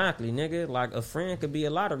 Exactly, nigga. Like a friend could be a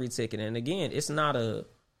lottery ticket. And again, it's not a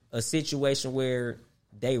situation where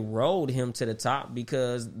they rolled him to the top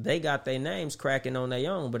because they got their names cracking on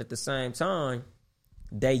their own. But at the same time,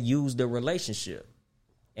 they used the relationship.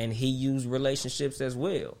 And he used relationships as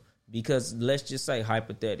well. Because let's just say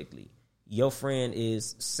hypothetically, your friend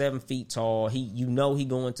is 7 feet tall. You know he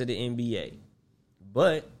going to the NBA.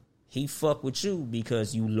 But he fuck with you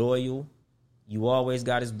because you loyal. You always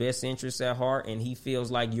got his best interests at heart, and he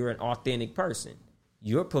feels like you're an authentic person.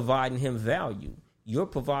 You're providing him value. You're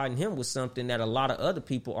providing him with something that a lot of other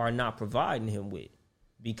people are not providing him with.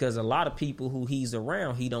 Because a lot of people who he's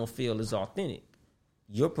around, he don't feel is authentic.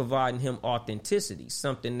 You're providing him authenticity,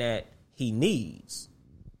 something that he needs.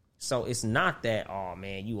 So it's not that, oh,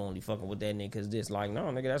 man, you only fucking with that nigga because this. Like, no,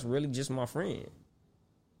 nigga, that's really just my friend.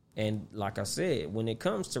 And like I said, when it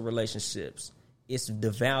comes to relationships, it's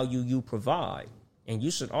the value you provide. And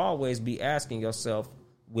you should always be asking yourself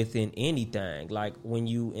within anything, like when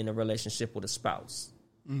you in a relationship with a spouse,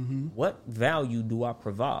 what value do I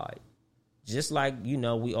provide? Just like, you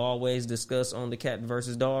know, we always discuss on the Cat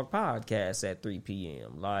versus Dog podcast at 3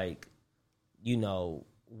 p.m. Like, you know,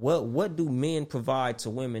 what do men provide to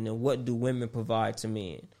women and what do women provide to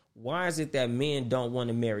men? Why is it that men don't want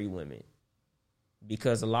to marry women?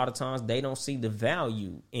 Because a lot of times they don't see the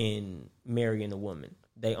value in marrying a woman.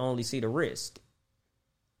 They only see the risk.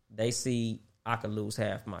 They see, I could lose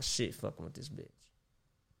half my shit fucking with this bitch.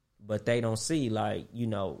 But they don't see, like, you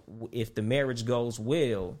know, if the marriage goes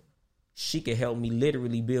well, she could help me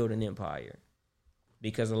literally build an empire.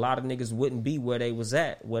 Because a lot of niggas wouldn't be where they was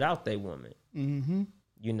at without their woman. Mm-hmm.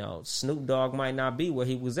 You know, Snoop Dogg might not be where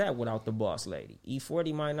he was at without the boss lady.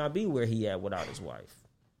 E40 might not be where he at without his wife.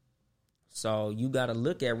 So you got to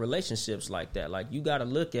look at relationships like that. Like, you got to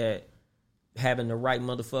look at having the right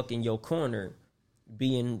motherfucker in your corner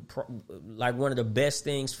being like one of the best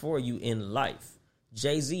things for you in life.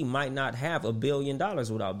 Jay-Z might not have $1 billion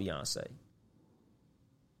without Beyonce.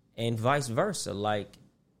 And vice versa. Like,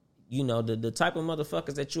 you know, the type of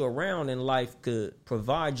motherfuckers that you're around in life could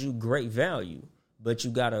provide you great value. But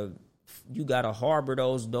you gotta harbor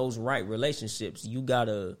those right relationships. You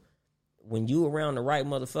gotta, when you around the right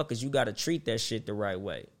motherfuckers, you gotta treat that shit the right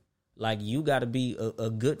way. Like, you gotta be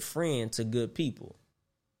a good friend to good people.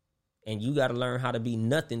 And you gotta learn how to be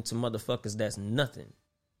nothing to motherfuckers that's nothing.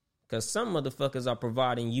 Because some motherfuckers are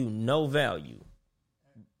providing you no value.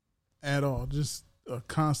 At all. Just a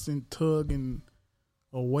constant tugging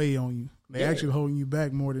away on you. They actually holding you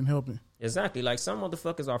back more than helping. Exactly. Like, some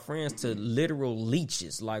motherfuckers are friends to literal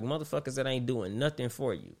leeches. Like, motherfuckers that ain't doing nothing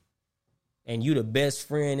for you. And you the best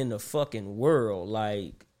friend in the fucking world.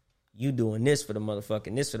 Like, you doing this for the motherfucker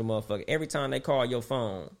and this for the motherfucker. Every time they call your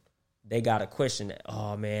phone, they got a question that,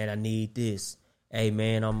 oh, man, I need this. Hey,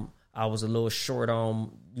 man, I was a little short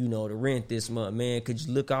on, you know, the rent this month. Man, could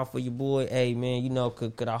you look out for your boy? Hey, man, you know,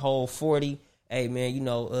 could I hold 40? Hey, man, you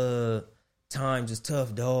know, times is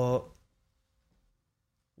tough, dog.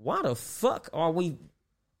 Why the fuck are we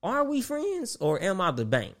friends, or am I the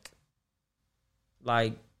bank?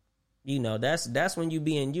 Like, you know, that's when you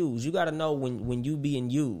being used. You got to know when you being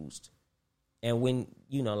used. And when,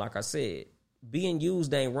 you know, like I said, being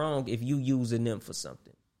used ain't wrong if you using them for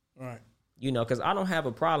something. Right. You know, because I don't have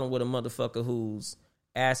a problem with a motherfucker who's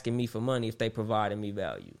asking me for money if they providing me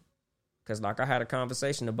value. Because, like, I had a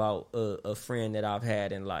conversation about a friend that I've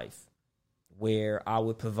had in life where I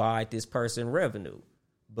would provide this person revenue.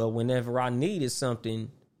 But whenever I needed something,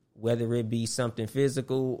 whether it be something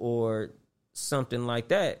physical or something like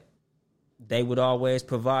that, they would always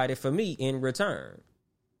provide it for me in return.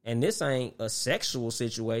 And this ain't a sexual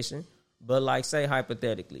situation, but, like, say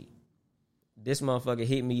hypothetically, this motherfucker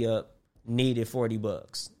hit me up, needed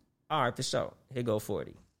 $40. All right, for sure. Here go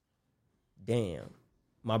 40. Damn.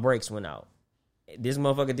 My brakes went out. This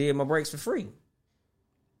motherfucker did my brakes for free.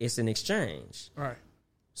 It's an exchange. Right.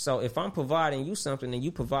 So if I'm providing you something and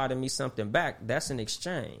you providing me something back, that's an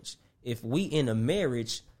exchange. If we in a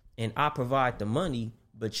marriage and I provide the money,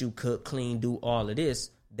 but you cook, clean, do all of this,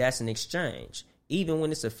 that's an exchange. Even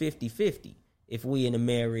when it's a 50-50, if we in a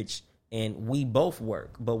marriage and we both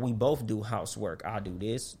work, but we both do housework. I do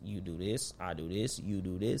this, you do this, I do this, you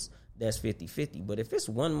do this. That's 50-50. But if it's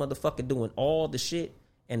one motherfucker doing all the shit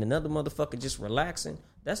and another motherfucker just relaxing,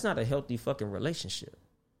 that's not a healthy fucking relationship.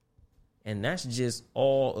 And that's just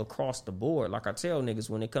all across the board. Like I tell niggas,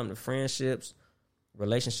 when it come to friendships,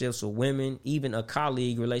 relationships with women, even a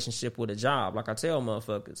colleague relationship with a job, like I tell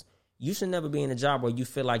motherfuckers, you should never be in a job where you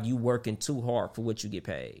feel like you working too hard for what you get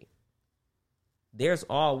paid. There's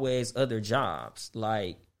always other jobs.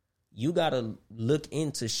 Like, you got to look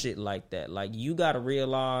into shit like that. Like, you got to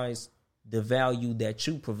realize the value that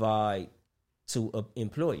you provide to an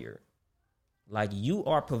employer. Like, you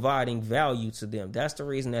are providing value to them. That's the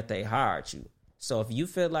reason that they hired you. So if you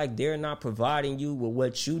feel like they're not providing you with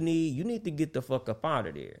what you need to get the fuck up out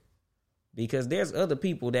of there. Because there's other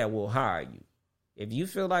people that will hire you. If you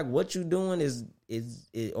feel like what you're doing is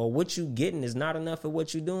or what you getting is not enough for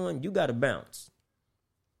what you're doing, you got to bounce.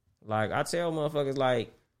 Like, I tell motherfuckers,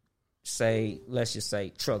 like, let's just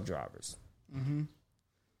say truck drivers. Mm-hmm.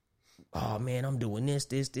 Oh, man, I'm doing this,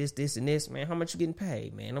 and this. Man, how much you getting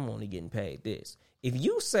paid? Man, I'm only getting paid this. If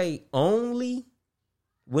you say only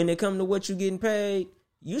when it come to what you getting paid,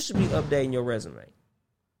 you should be updating your resume.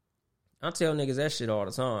 I tell niggas that shit all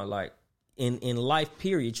the time. Like, in life,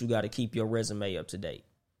 period, you got to keep your resume up to date.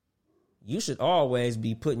 You should always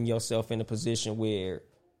be putting yourself in a position where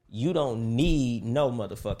you don't need no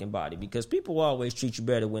motherfucking body, because people always treat you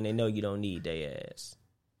better when they know you don't need their ass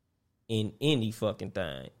in any fucking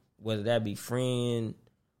thing, whether that be friend,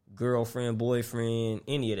 girlfriend, boyfriend,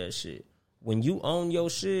 any of that shit. When you own your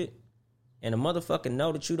shit and a motherfucker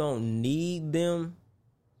know that you don't need them,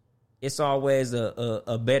 it's always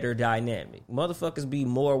a better dynamic. Motherfuckers be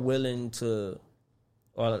more willing to,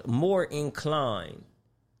 or more inclined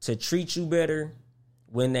to treat you better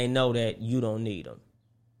when they know that you don't need them.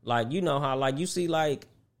 Like, you know how, like, you see, like,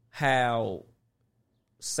 how,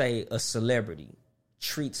 say, a celebrity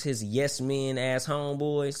treats his yes men ass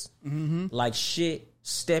homeboys like shit,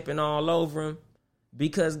 stepping all over him.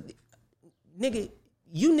 Because, nigga,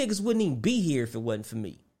 you niggas wouldn't even be here if it wasn't for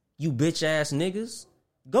me. You bitch ass niggas.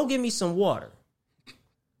 Go get me some water.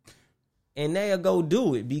 And they'll go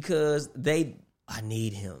do it because I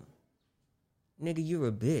need him. Nigga, you're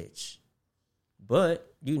a bitch.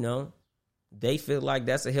 But, you know, they feel like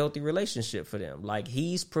that's a healthy relationship for them. Like,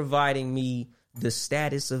 he's providing me the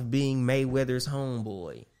status of being Mayweather's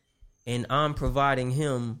homeboy, and I'm providing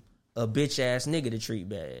him a bitch ass nigga to treat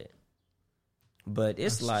bad. But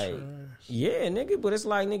it's that's like, trash. Yeah, nigga, but it's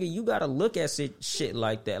like, nigga, you gotta look at shit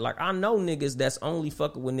like that. Like, I know niggas that's only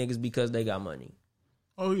fucking with niggas because they got money.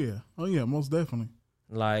 Oh yeah, most definitely.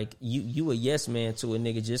 Like, you a yes man to a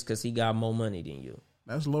nigga just because he got more money than you.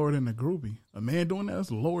 That's lower than a groupie. A man doing that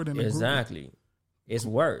is lower than a groupie. Exactly. It's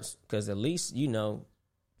worse because at least, you know,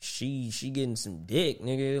 she getting some dick,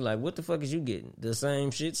 nigga. Like, what the fuck is you getting? The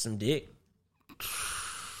same shit, some dick.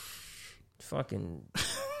 Fucking.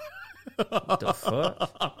 What the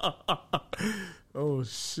fuck? Oh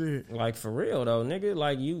shit. Like, for real though, nigga.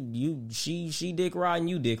 Like, she dick riding,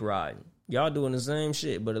 you dick riding. Y'all doing the same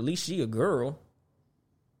shit, but at least she a girl.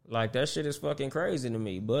 Like, that shit is fucking crazy to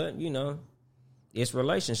me. But, you know, it's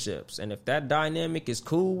relationships. And if that dynamic is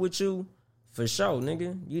cool with you, for sure,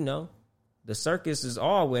 nigga, you know, the circus is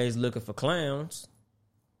always looking for clowns.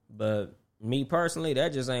 But me personally,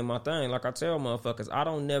 that just ain't my thing. Like I tell motherfuckers, I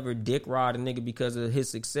don't never dick ride a nigga because of his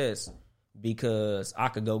success, because I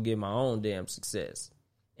could go get my own damn success.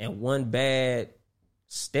 And one bad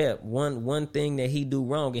step, one thing that he do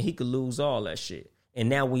wrong, and he could lose all that shit. And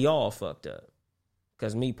now we all fucked up.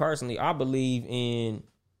 Because me personally, I believe in,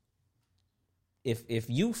 if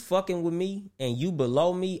you fucking with me and you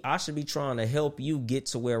below me, I should be trying to help you get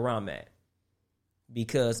to where I'm at.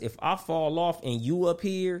 Because if I fall off and you up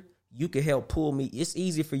here, you can help pull me. It's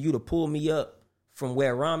easy for you to pull me up from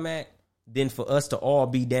where I'm at than for us to all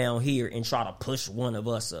be down here and try to push one of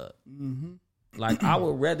us up. Mm-hmm. Like, I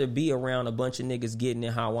would rather be around a bunch of niggas getting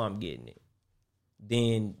it how I'm getting it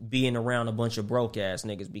than being around a bunch of broke ass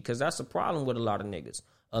niggas, because that's a problem with a lot of niggas.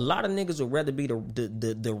 A lot of niggas would rather be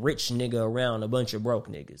the rich nigga around a bunch of broke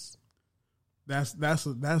niggas.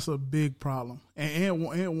 That's a big problem, and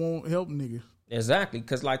it won't help niggas. Exactly,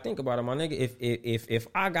 because, like, think about it, my nigga. If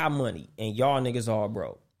I got money and y'all niggas all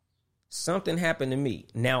broke, something happened to me.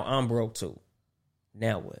 Now I'm broke too.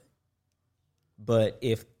 Now what? But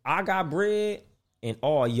if I got bread and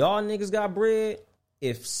all y'all niggas got bread,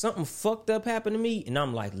 if something fucked up happened to me, and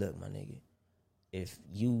I'm like, look, my nigga, if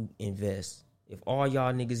you invest, if all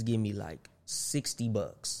y'all niggas give me like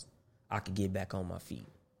 $60, I could get back on my feet.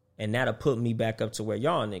 And that'll put me back up to where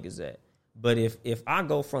y'all niggas at. But if I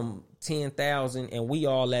go from 10,000 and we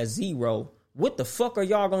all at zero, what the fuck are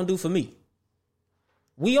y'all gonna do for me?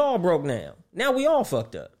 We all broke now. Now we all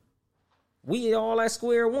fucked up. We all at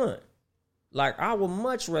square one. Like, I would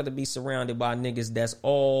much rather be surrounded by niggas that's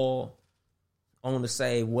all on the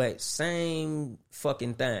same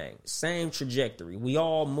fucking thing, same trajectory. We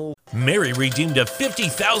all move. Mary redeemed a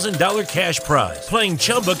 $50,000 cash prize playing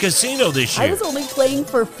Chumba Casino this year. I was only playing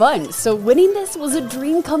for fun, so winning this was a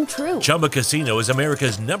dream come true. Chumba Casino is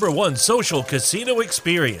America's #1 social casino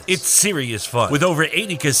experience. It's serious fun. With over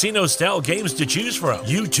 80 casino-style games to choose from,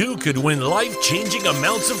 you too could win life-changing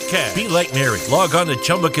amounts of cash. Be like Mary. Log on to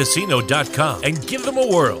ChumbaCasino.com and give them a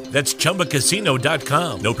whirl. That's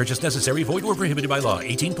ChumbaCasino.com. No purchase necessary. Void where prohibited by law.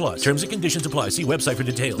 18+. Terms and conditions apply. See website for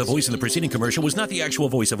details. The voice in the preceding commercial was not the actual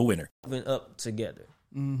voice of a winner. Moving up together.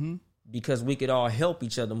 Because we could all help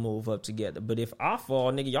each other move up together. But if I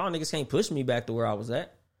fall, nigga, y'all niggas can't push me back to where I was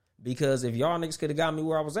at. Because if y'all niggas could have got me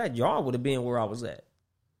where I was at, y'all would have been where I was at.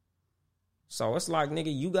 So it's like,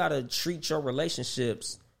 nigga, you gotta treat your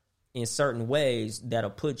relationships in certain ways that'll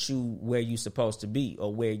put you where you supposed to be,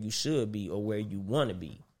 or where you should be, or where you want to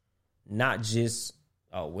be. Not just,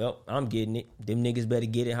 oh, well, I'm getting it. Them niggas better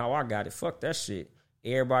get it how I got it. Fuck that shit.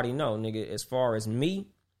 Everybody know, nigga, as far as me,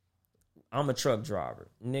 I'm a truck driver.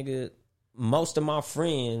 Nigga, most of my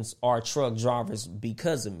friends are truck drivers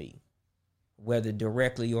because of me, whether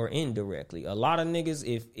directly or indirectly. A lot of niggas,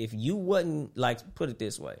 if you wasn't, like, put it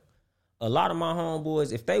this way, a lot of my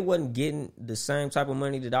homeboys, if they wasn't getting the same type of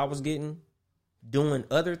money that I was getting, doing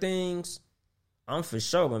other things, I'm for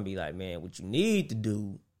sure gonna be like, man, what you need to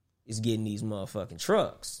do is getting these motherfucking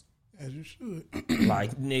trucks. As you should.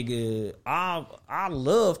 Like, nigga, I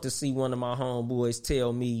love to see one of my homeboys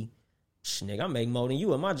tell me, nigga, I make more than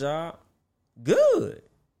you at my job. Good.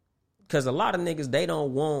 Because a lot of niggas, they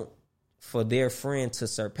don't want for their friend to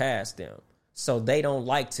surpass them. So they don't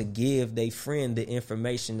like to give their friend the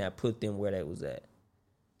information that put them where they was at.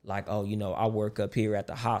 Like, oh, you know, I work up here at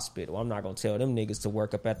the hospital. I'm not going to tell them niggas to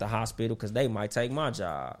work up at the hospital because they might take my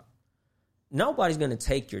job. Nobody's going to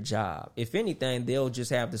take your job. If anything, they'll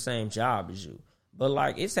just have the same job as you. But,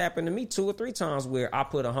 like, it's happened to me 2 or 3 times where I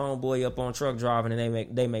put a homeboy up on truck driving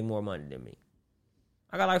and they make more money than me.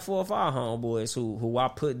 I got like 4 or 5 homeboys who I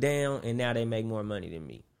put down and now they make more money than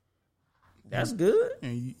me. That's good.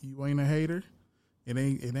 And you ain't a hater. It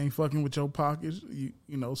ain't fucking with your pockets. You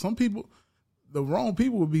know, some people, the wrong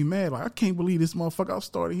people would be mad. Like, I can't believe this motherfucker. I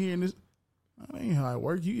started hearing this. That ain't how it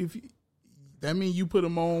works. That means you put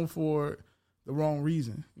them on for the wrong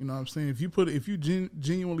reason. You know what I'm saying? If you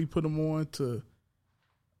genuinely put them on to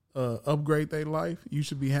upgrade their life, you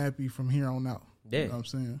should be happy from here on out. Yeah. You know what I'm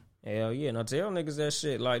saying? Hell yeah. And I tell niggas that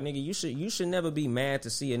shit. Like, nigga, you should never be mad to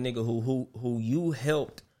see a nigga who you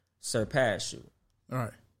helped surpass you. All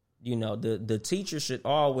right. You know, the teacher should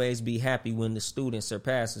always be happy when the student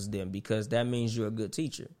surpasses them, because that means you're a good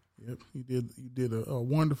teacher. Yep, you did a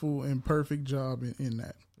wonderful and perfect job in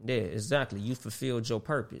that. Yeah, exactly. You fulfilled your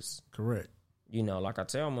purpose. Correct. You know, like I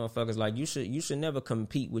tell motherfuckers, like, you should never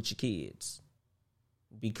compete with your kids,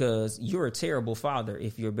 because you're a terrible father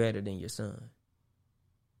if you're better than your son.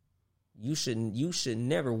 You should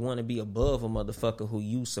never want to be above a motherfucker who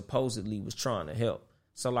you supposedly was trying to help.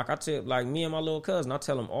 So, like, I tell, like, me and my little cousin, I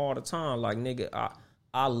tell him all the time, like, nigga,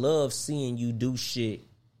 I love seeing you do shit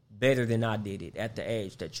better than I did it at the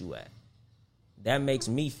age that you at. That makes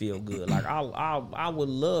me feel good. Like, I would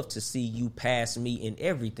love to see you pass me in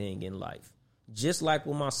everything in life. Just like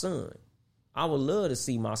with my son. I would love to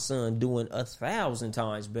see my son doing 1,000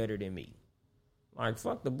 times better than me. Like,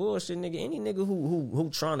 fuck the bullshit, nigga. Any nigga who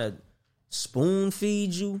trying to spoon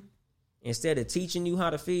feed you instead of teaching you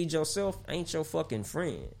how to feed yourself ain't your fucking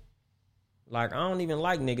friend. Like, I don't even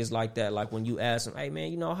like niggas like that. Like, when you ask them, hey,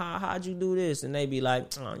 man, you know, how'd you do this? And they be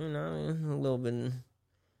like, oh, you know, a little bit,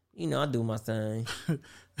 you know, I do my thing.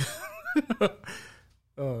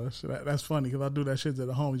 Oh, shit, that's funny, because I do that shit to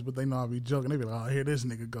the homies, but they know I be joking. They be like, oh, here this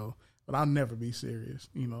nigga go. But I'll never be serious,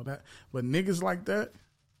 you know that. But niggas like that,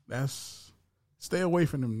 stay away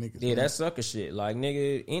from them niggas. Yeah, man. That sucker shit. Like,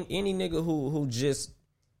 nigga, any nigga who just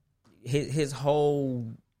his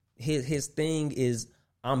whole thing is,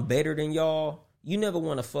 I'm better than y'all. You never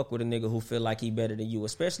want to fuck with a nigga who feel like he better than you,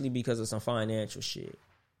 especially because of some financial shit.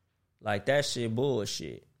 Like, that shit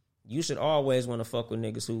bullshit. You should always want to fuck with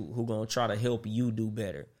niggas who gonna try to help you do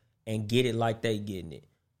better and get it like they getting it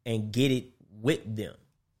and get it with them.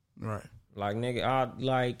 Right. Like,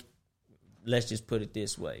 nigga, let's just put it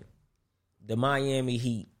this way. The Miami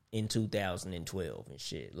Heat in 2012 and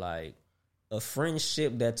shit. Like, a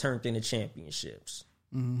friendship that turned into championships.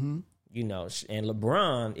 Mm-hmm. You know, and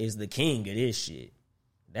LeBron is the king of this shit.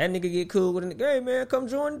 That nigga get cool with a nigga. Hey, man, come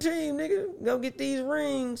join the team, nigga. Go get these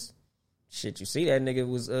rings. Shit, you see that nigga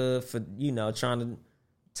was, for you know, trying to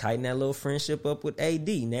tighten that little friendship up with AD.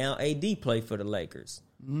 Now AD play for the Lakers.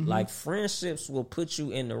 Mm-hmm. Like, friendships will put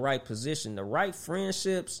you in the right position. The right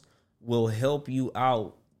friendships will help you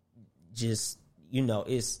out. Just, you know,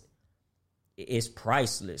 it's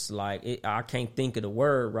priceless. Like, I can't think of the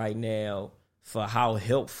word right now for how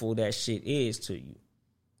helpful that shit is to you.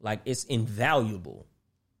 Like, it's invaluable,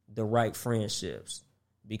 the right friendships.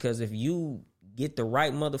 Because if you get the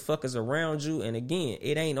right motherfuckers around you, and again,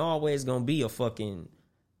 it ain't always gonna be a fucking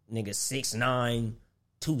nigga 6'9",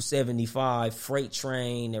 275 freight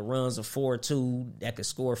train that runs a 4.2 that could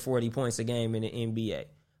score 40 points a game in the NBA.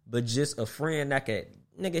 But just a friend that could,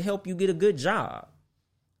 nigga, help you get a good job.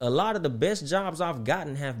 A lot of the best jobs I've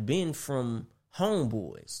gotten have been from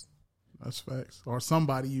homeboys. That's facts. Or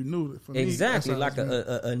somebody you knew. For exactly. Me, like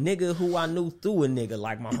a nigga who I knew through a nigga,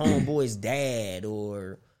 like my homeboy's dad,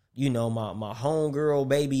 or, you know, my homegirl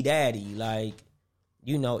baby daddy. Like,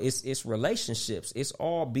 you know, it's relationships. It's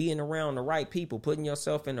all being around the right people, putting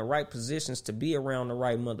yourself in the right positions to be around the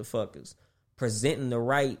right motherfuckers, presenting the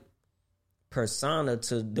right persona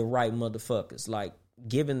to the right motherfuckers, like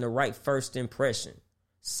giving the right first impression,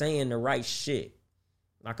 saying the right shit.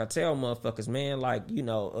 Like I tell motherfuckers, man, like, you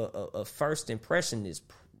know, a first impression is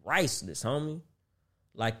priceless, homie.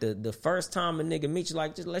 Like the first time a nigga meets you,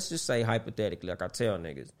 like, let's just say hypothetically, like I tell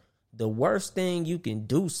niggas, the worst thing you can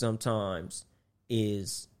do sometimes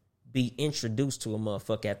is be introduced to a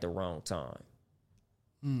motherfucker at the wrong time.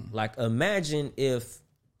 Like, imagine if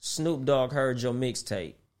Snoop Dogg heard your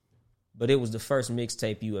mixtape, but it was the first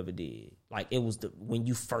mixtape you ever did. Like, it was when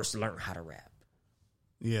you first learned how to rap.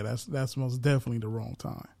 Yeah, that's most definitely the wrong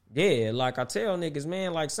time. Yeah, like I tell niggas,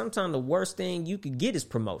 man, like, sometimes the worst thing you could get is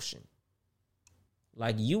promotion.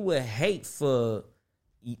 Like, you would hate for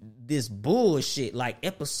this bullshit, like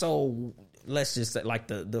episode, let's just say, like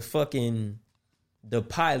the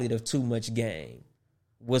pilot of Too Much Game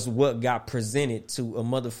was what got presented to a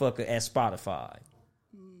motherfucker at Spotify.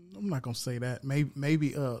 I'm not gonna say that. Maybe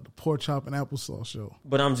the pork chop and applesauce show.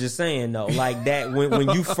 But I'm just saying though, like that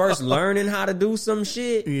when you first learning how to do some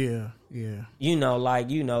shit. Yeah. You know,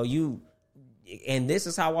 like, you know, and this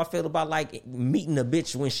is how I feel about like meeting a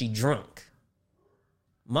bitch when she drunk.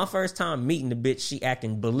 My first time meeting the bitch, she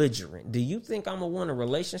acting belligerent. Do you think I'm gonna want a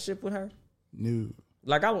relationship with her? No.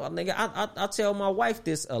 Like, I tell my wife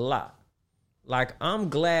this a lot. Like, I'm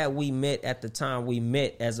glad we met at the time we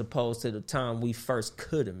met as opposed to the time we first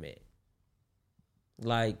could have met.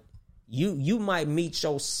 Like, you might meet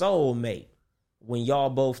your soulmate when y'all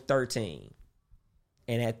both 13.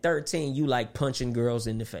 And at 13, you like punching girls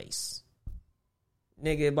in the face.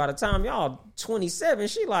 Nigga, by the time y'all 27,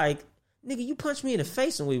 she like, nigga, you punched me in the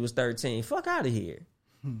face when we was 13. Fuck out of here.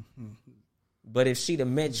 But if she'd have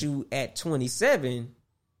met you at 27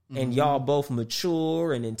 and y'all both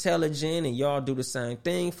mature and intelligent and y'all do the same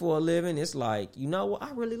thing for a living, it's like, you know what?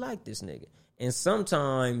 I really like this nigga. And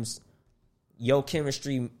sometimes your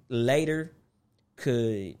chemistry later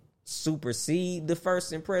could supersede the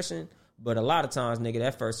first impression. But a lot of times, nigga,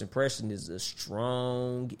 that first impression is a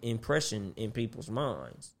strong impression in people's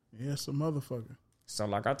minds. Yeah, it's a motherfucker. So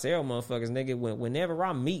like I tell motherfuckers, nigga, whenever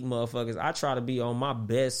I meet motherfuckers, I try to be on my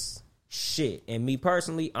best shit. And me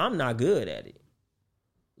personally, I'm not good at it.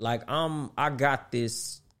 Like, I got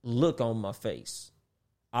this look on my face.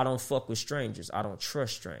 I don't fuck with strangers. I don't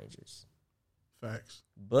trust strangers. Facts.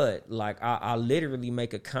 But like, I literally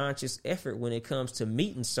make a conscious effort when it comes to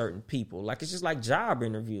meeting certain people. Like, it's just like job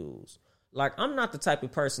interviews. Like, I'm not the type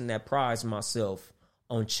of person that prides myself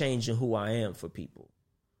on changing who I am for people.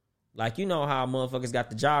 Like, you know how motherfuckers got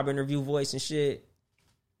the job interview voice and shit?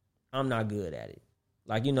 I'm not good at it.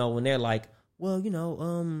 Like, you know, when they're like, well, you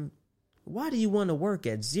know, why do you want to work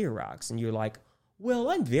at Xerox? And you're like, well,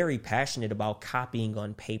 I'm very passionate about copying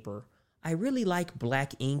on paper. I really like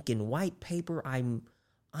black ink and white paper. I'm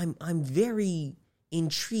very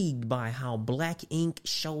intrigued by how black ink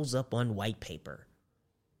shows up on white paper.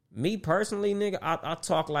 Me personally, nigga, I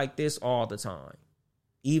talk like this all the time.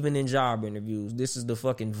 Even in job interviews, this is the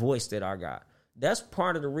fucking voice that I got. That's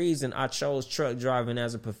part of the reason I chose truck driving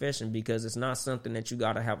as a profession, because it's not something that you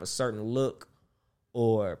got to have a certain look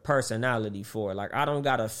or personality for. Like, I don't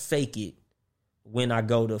got to fake it when I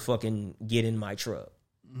go to fucking get in my truck.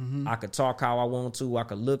 Mm-hmm. I could talk how I want to. I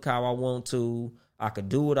could look how I want to. I could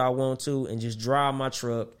do what I want to and just drive my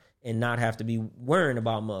truck and not have to be worrying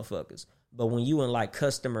about motherfuckers. But when you in like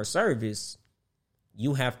customer service,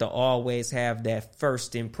 you have to always have that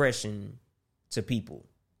first impression to people.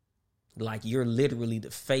 Like you're literally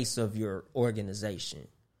the face of your organization.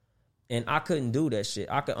 And I couldn't do that shit.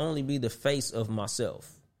 I could only be the face of myself.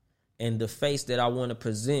 And the face that I want to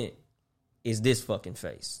present is this fucking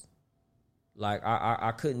face. Like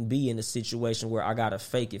I couldn't be in a situation where I gotta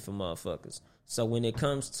fake it for motherfuckers. So when it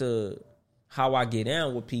comes to how I get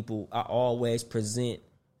down with people, I always present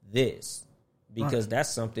this. Because that's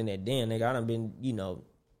something that, damn, nigga, I done been,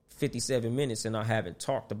 57 minutes and I haven't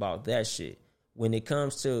talked about that shit. When it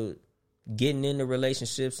comes to getting into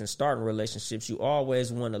relationships and starting relationships, you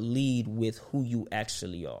always want to lead with who you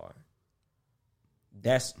actually are.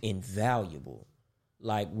 That's invaluable.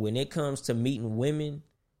 Like when it comes to meeting women,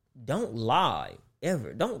 don't lie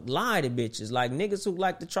ever. Don't lie to bitches. Like niggas who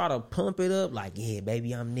like to try to pump it up. Like, yeah,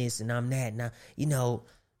 baby, I'm this and I'm that. Now,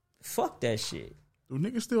 fuck that shit. Do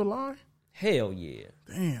niggas still lie? Hell yeah.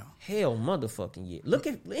 Damn. Hell motherfucking yeah. Look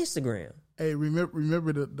at Instagram. Hey,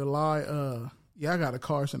 remember the lie? Yeah, I got a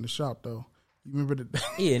car in the shop though. You remember the?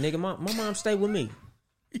 Yeah, nigga, my mom stay with me.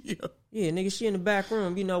 Yeah. Yeah, nigga, she in the back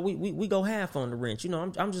room. We go half on the rent.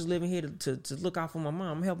 I'm just living here to look out for my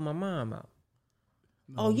mom. I'm helping my mom out.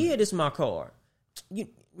 No, yeah, this is my car.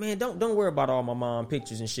 Man, don't worry about all my mom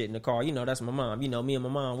pictures and shit in the car. That's my mom. Me and my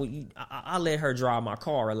mom, I let her drive my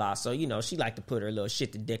car a lot. So, she like to put her little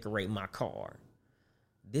shit to decorate my car.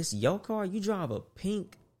 This your car? You drive a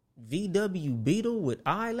pink VW Beetle with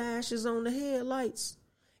eyelashes on the headlights?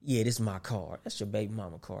 Yeah, this is my car. That's your baby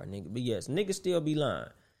mama car, nigga. But yes, niggas still be lying.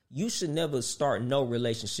 You should never start no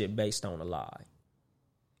relationship based on a lie.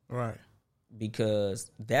 Right.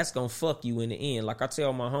 Because that's going to fuck you in the end. Like I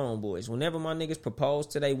tell my homeboys, whenever my niggas propose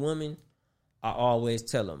to their women, I always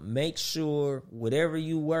tell them, make sure whatever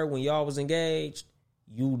you were when y'all was engaged,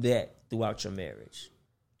 you that throughout your marriage.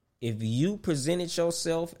 If you presented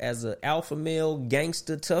yourself as an alpha male,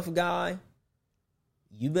 gangster, tough guy,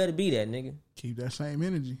 you better be that nigga. Keep that same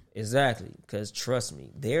energy. Exactly. Because trust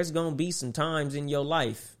me, there's going to be some times in your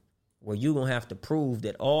life where you're going to have to prove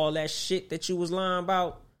that all that shit that you was lying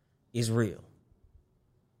about is real.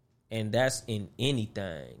 And that's in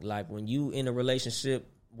anything. Like when you in a relationship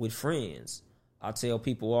with friends, I tell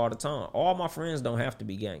people all the time, all my friends don't have to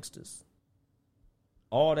be gangsters.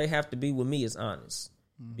 All they have to be with me is honest.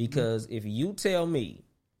 Mm-hmm. Because if you tell me,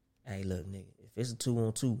 hey, look, nigga, if it's a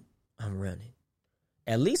 2-on-2, I'm running.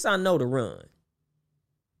 At least I know to run.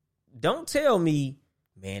 Don't tell me,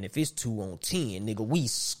 man, if it's 2-on-10, nigga, we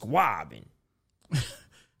squabbing.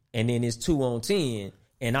 And then it's 2-on-10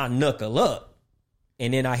 and I knuckle up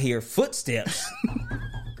and then I hear footsteps.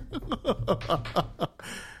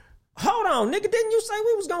 Hold on, nigga, didn't you say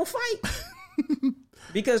we was gonna fight?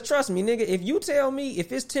 Because trust me, nigga, if you tell me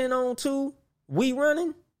if it's 10-on-2, we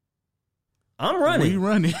running, I'm running. We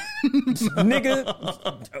running.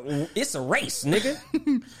 Nigga, it's a race,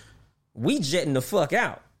 nigga. We jetting the fuck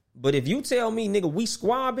out. But if you tell me, nigga, we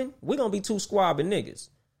squabbing, we gonna be two squabbing niggas.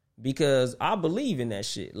 Because I believe in that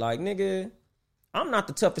shit. Like, nigga, I'm not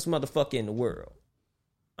the toughest motherfucker in the world.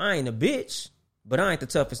 I ain't a bitch, but I ain't the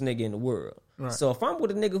toughest nigga in the world. Right. So if I'm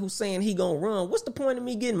with a nigga who's saying he gonna run, what's the point of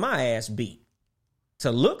me getting my ass beat?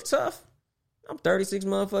 To look tough? I'm 36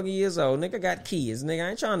 motherfucking years old. Nigga got kids. Nigga, I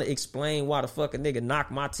ain't trying to explain why the fuck a nigga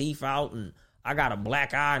knocked my teeth out and I got a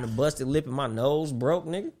black eye and a busted lip and my nose broke,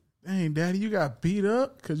 nigga. Dang, daddy, you got beat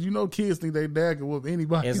up? Because kids think they dad can whoop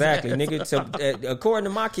anybody. Exactly, nigga. According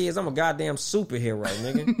to my kids, I'm a goddamn superhero,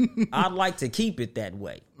 nigga. I'd like to keep it that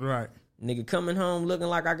way. Right. Nigga coming home looking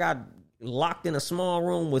like I got locked in a small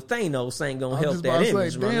room with Thanos ain't gonna help that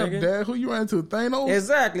image, my damn, nigga. Dad, who you ran to, Thanos?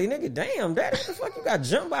 Exactly, nigga. Damn, dad, what the fuck you got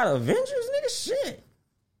jumped by the Avengers, nigga? Shit.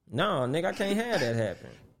 No, nigga, I can't have that happen.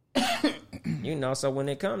 So when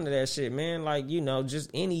it comes to that shit, man, like,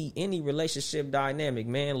 just any relationship dynamic,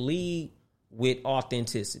 man, lead with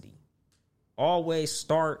authenticity. Always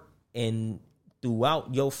start and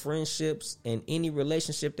throughout your friendships and any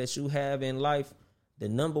relationship that you have in life, the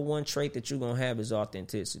number one trait that you're going to have is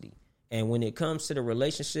authenticity. And when it comes to the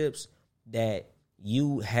relationships that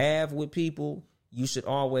you have with people, you should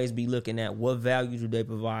always be looking at what value do they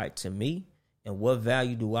provide to me and what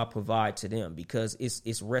value do I provide to them? Because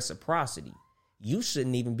it's reciprocity. You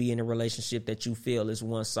shouldn't even be in a relationship that you feel is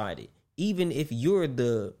one-sided. Even if you're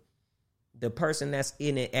the person that's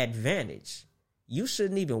in an advantage, you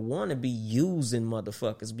shouldn't even want to be using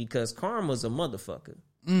motherfuckers because karma's a motherfucker.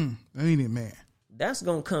 Ain't it, man? That's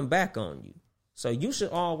going to come back on you. So you should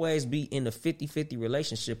always be in a 50-50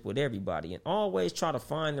 relationship with everybody and always try to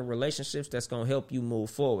find the relationships that's going to help you move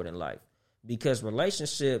forward in life because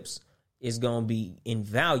relationships is going to be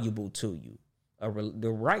invaluable to you.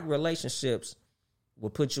 The right relationships will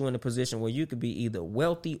put you in a position where you could be either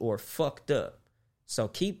wealthy or fucked up. So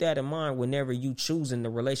keep that in mind whenever you choosing the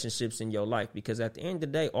relationships in your life, because at the end of the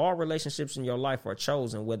day, all relationships in your life are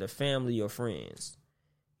chosen, whether family or friends.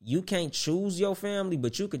 You can't choose your family,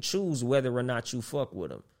 but you could choose whether or not you fuck with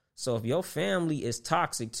them. So if your family is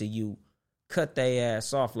toxic to you, cut their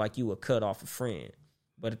ass off like you would cut off a friend.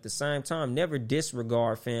 But at the same time, never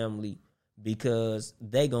disregard family because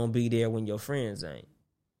they gonna be there when your friends ain't.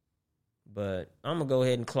 But I'm gonna go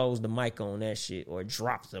ahead and close the mic on that shit, or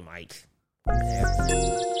drop the mic.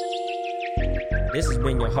 This has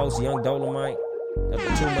been your host, Young Dolemite, of the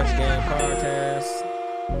Too Much Game podcast.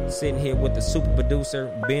 Sitting here with the super producer,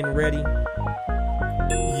 Ben Ready.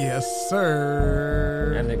 Yes,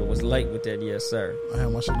 sir. That nigga was late with that, yes, sir. I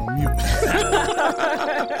have my shit on mute.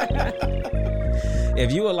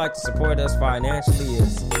 If you would like to support us financially,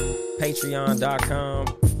 it's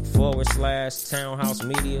patreon.com/Townhouse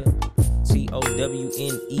Media.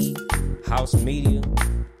 TOWNE House Media.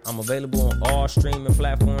 I'm available on all streaming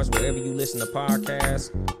platforms, wherever you listen to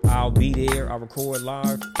podcasts. I'll be there. I record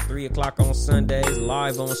live 3 o'clock on Sundays,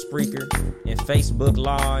 live on Spreaker and Facebook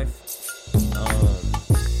Live.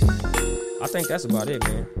 I think that's about it,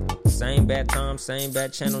 man. Same bad time, same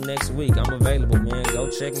bad channel next week. I'm available, man. Go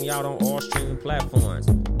check me out on all streaming platforms.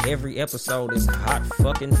 Every episode is hot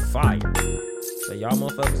fucking fire. So y'all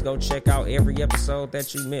motherfuckers go check out every episode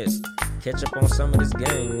that you missed. Catch up on some of this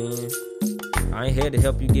game, man. I ain't here to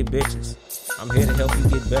help you get bitches. I'm here to help you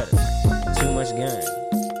get better. Too much game.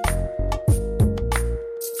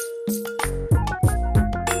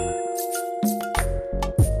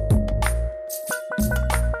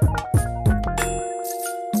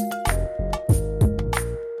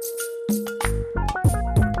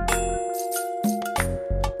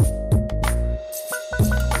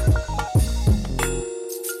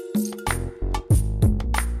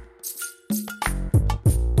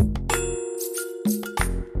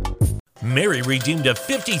 Mary redeemed a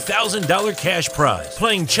 $50,000 cash prize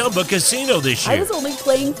playing Chumba Casino this year. I was only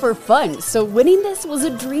playing for fun, so winning this was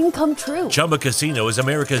a dream come true. Chumba Casino is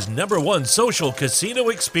America's #1 social casino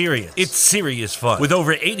experience. It's serious fun. With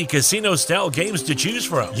over 80 casino-style games to choose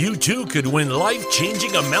from, you too could win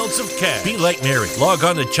life-changing amounts of cash. Be like Mary. Log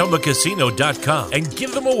on to ChumbaCasino.com and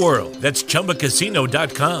give them a whirl. That's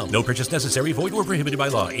ChumbaCasino.com. No purchase necessary. Void or prohibited by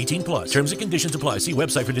law. 18+. Terms and conditions apply. See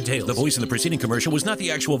website for details. The voice in the preceding commercial was not the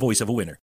actual voice of a winner.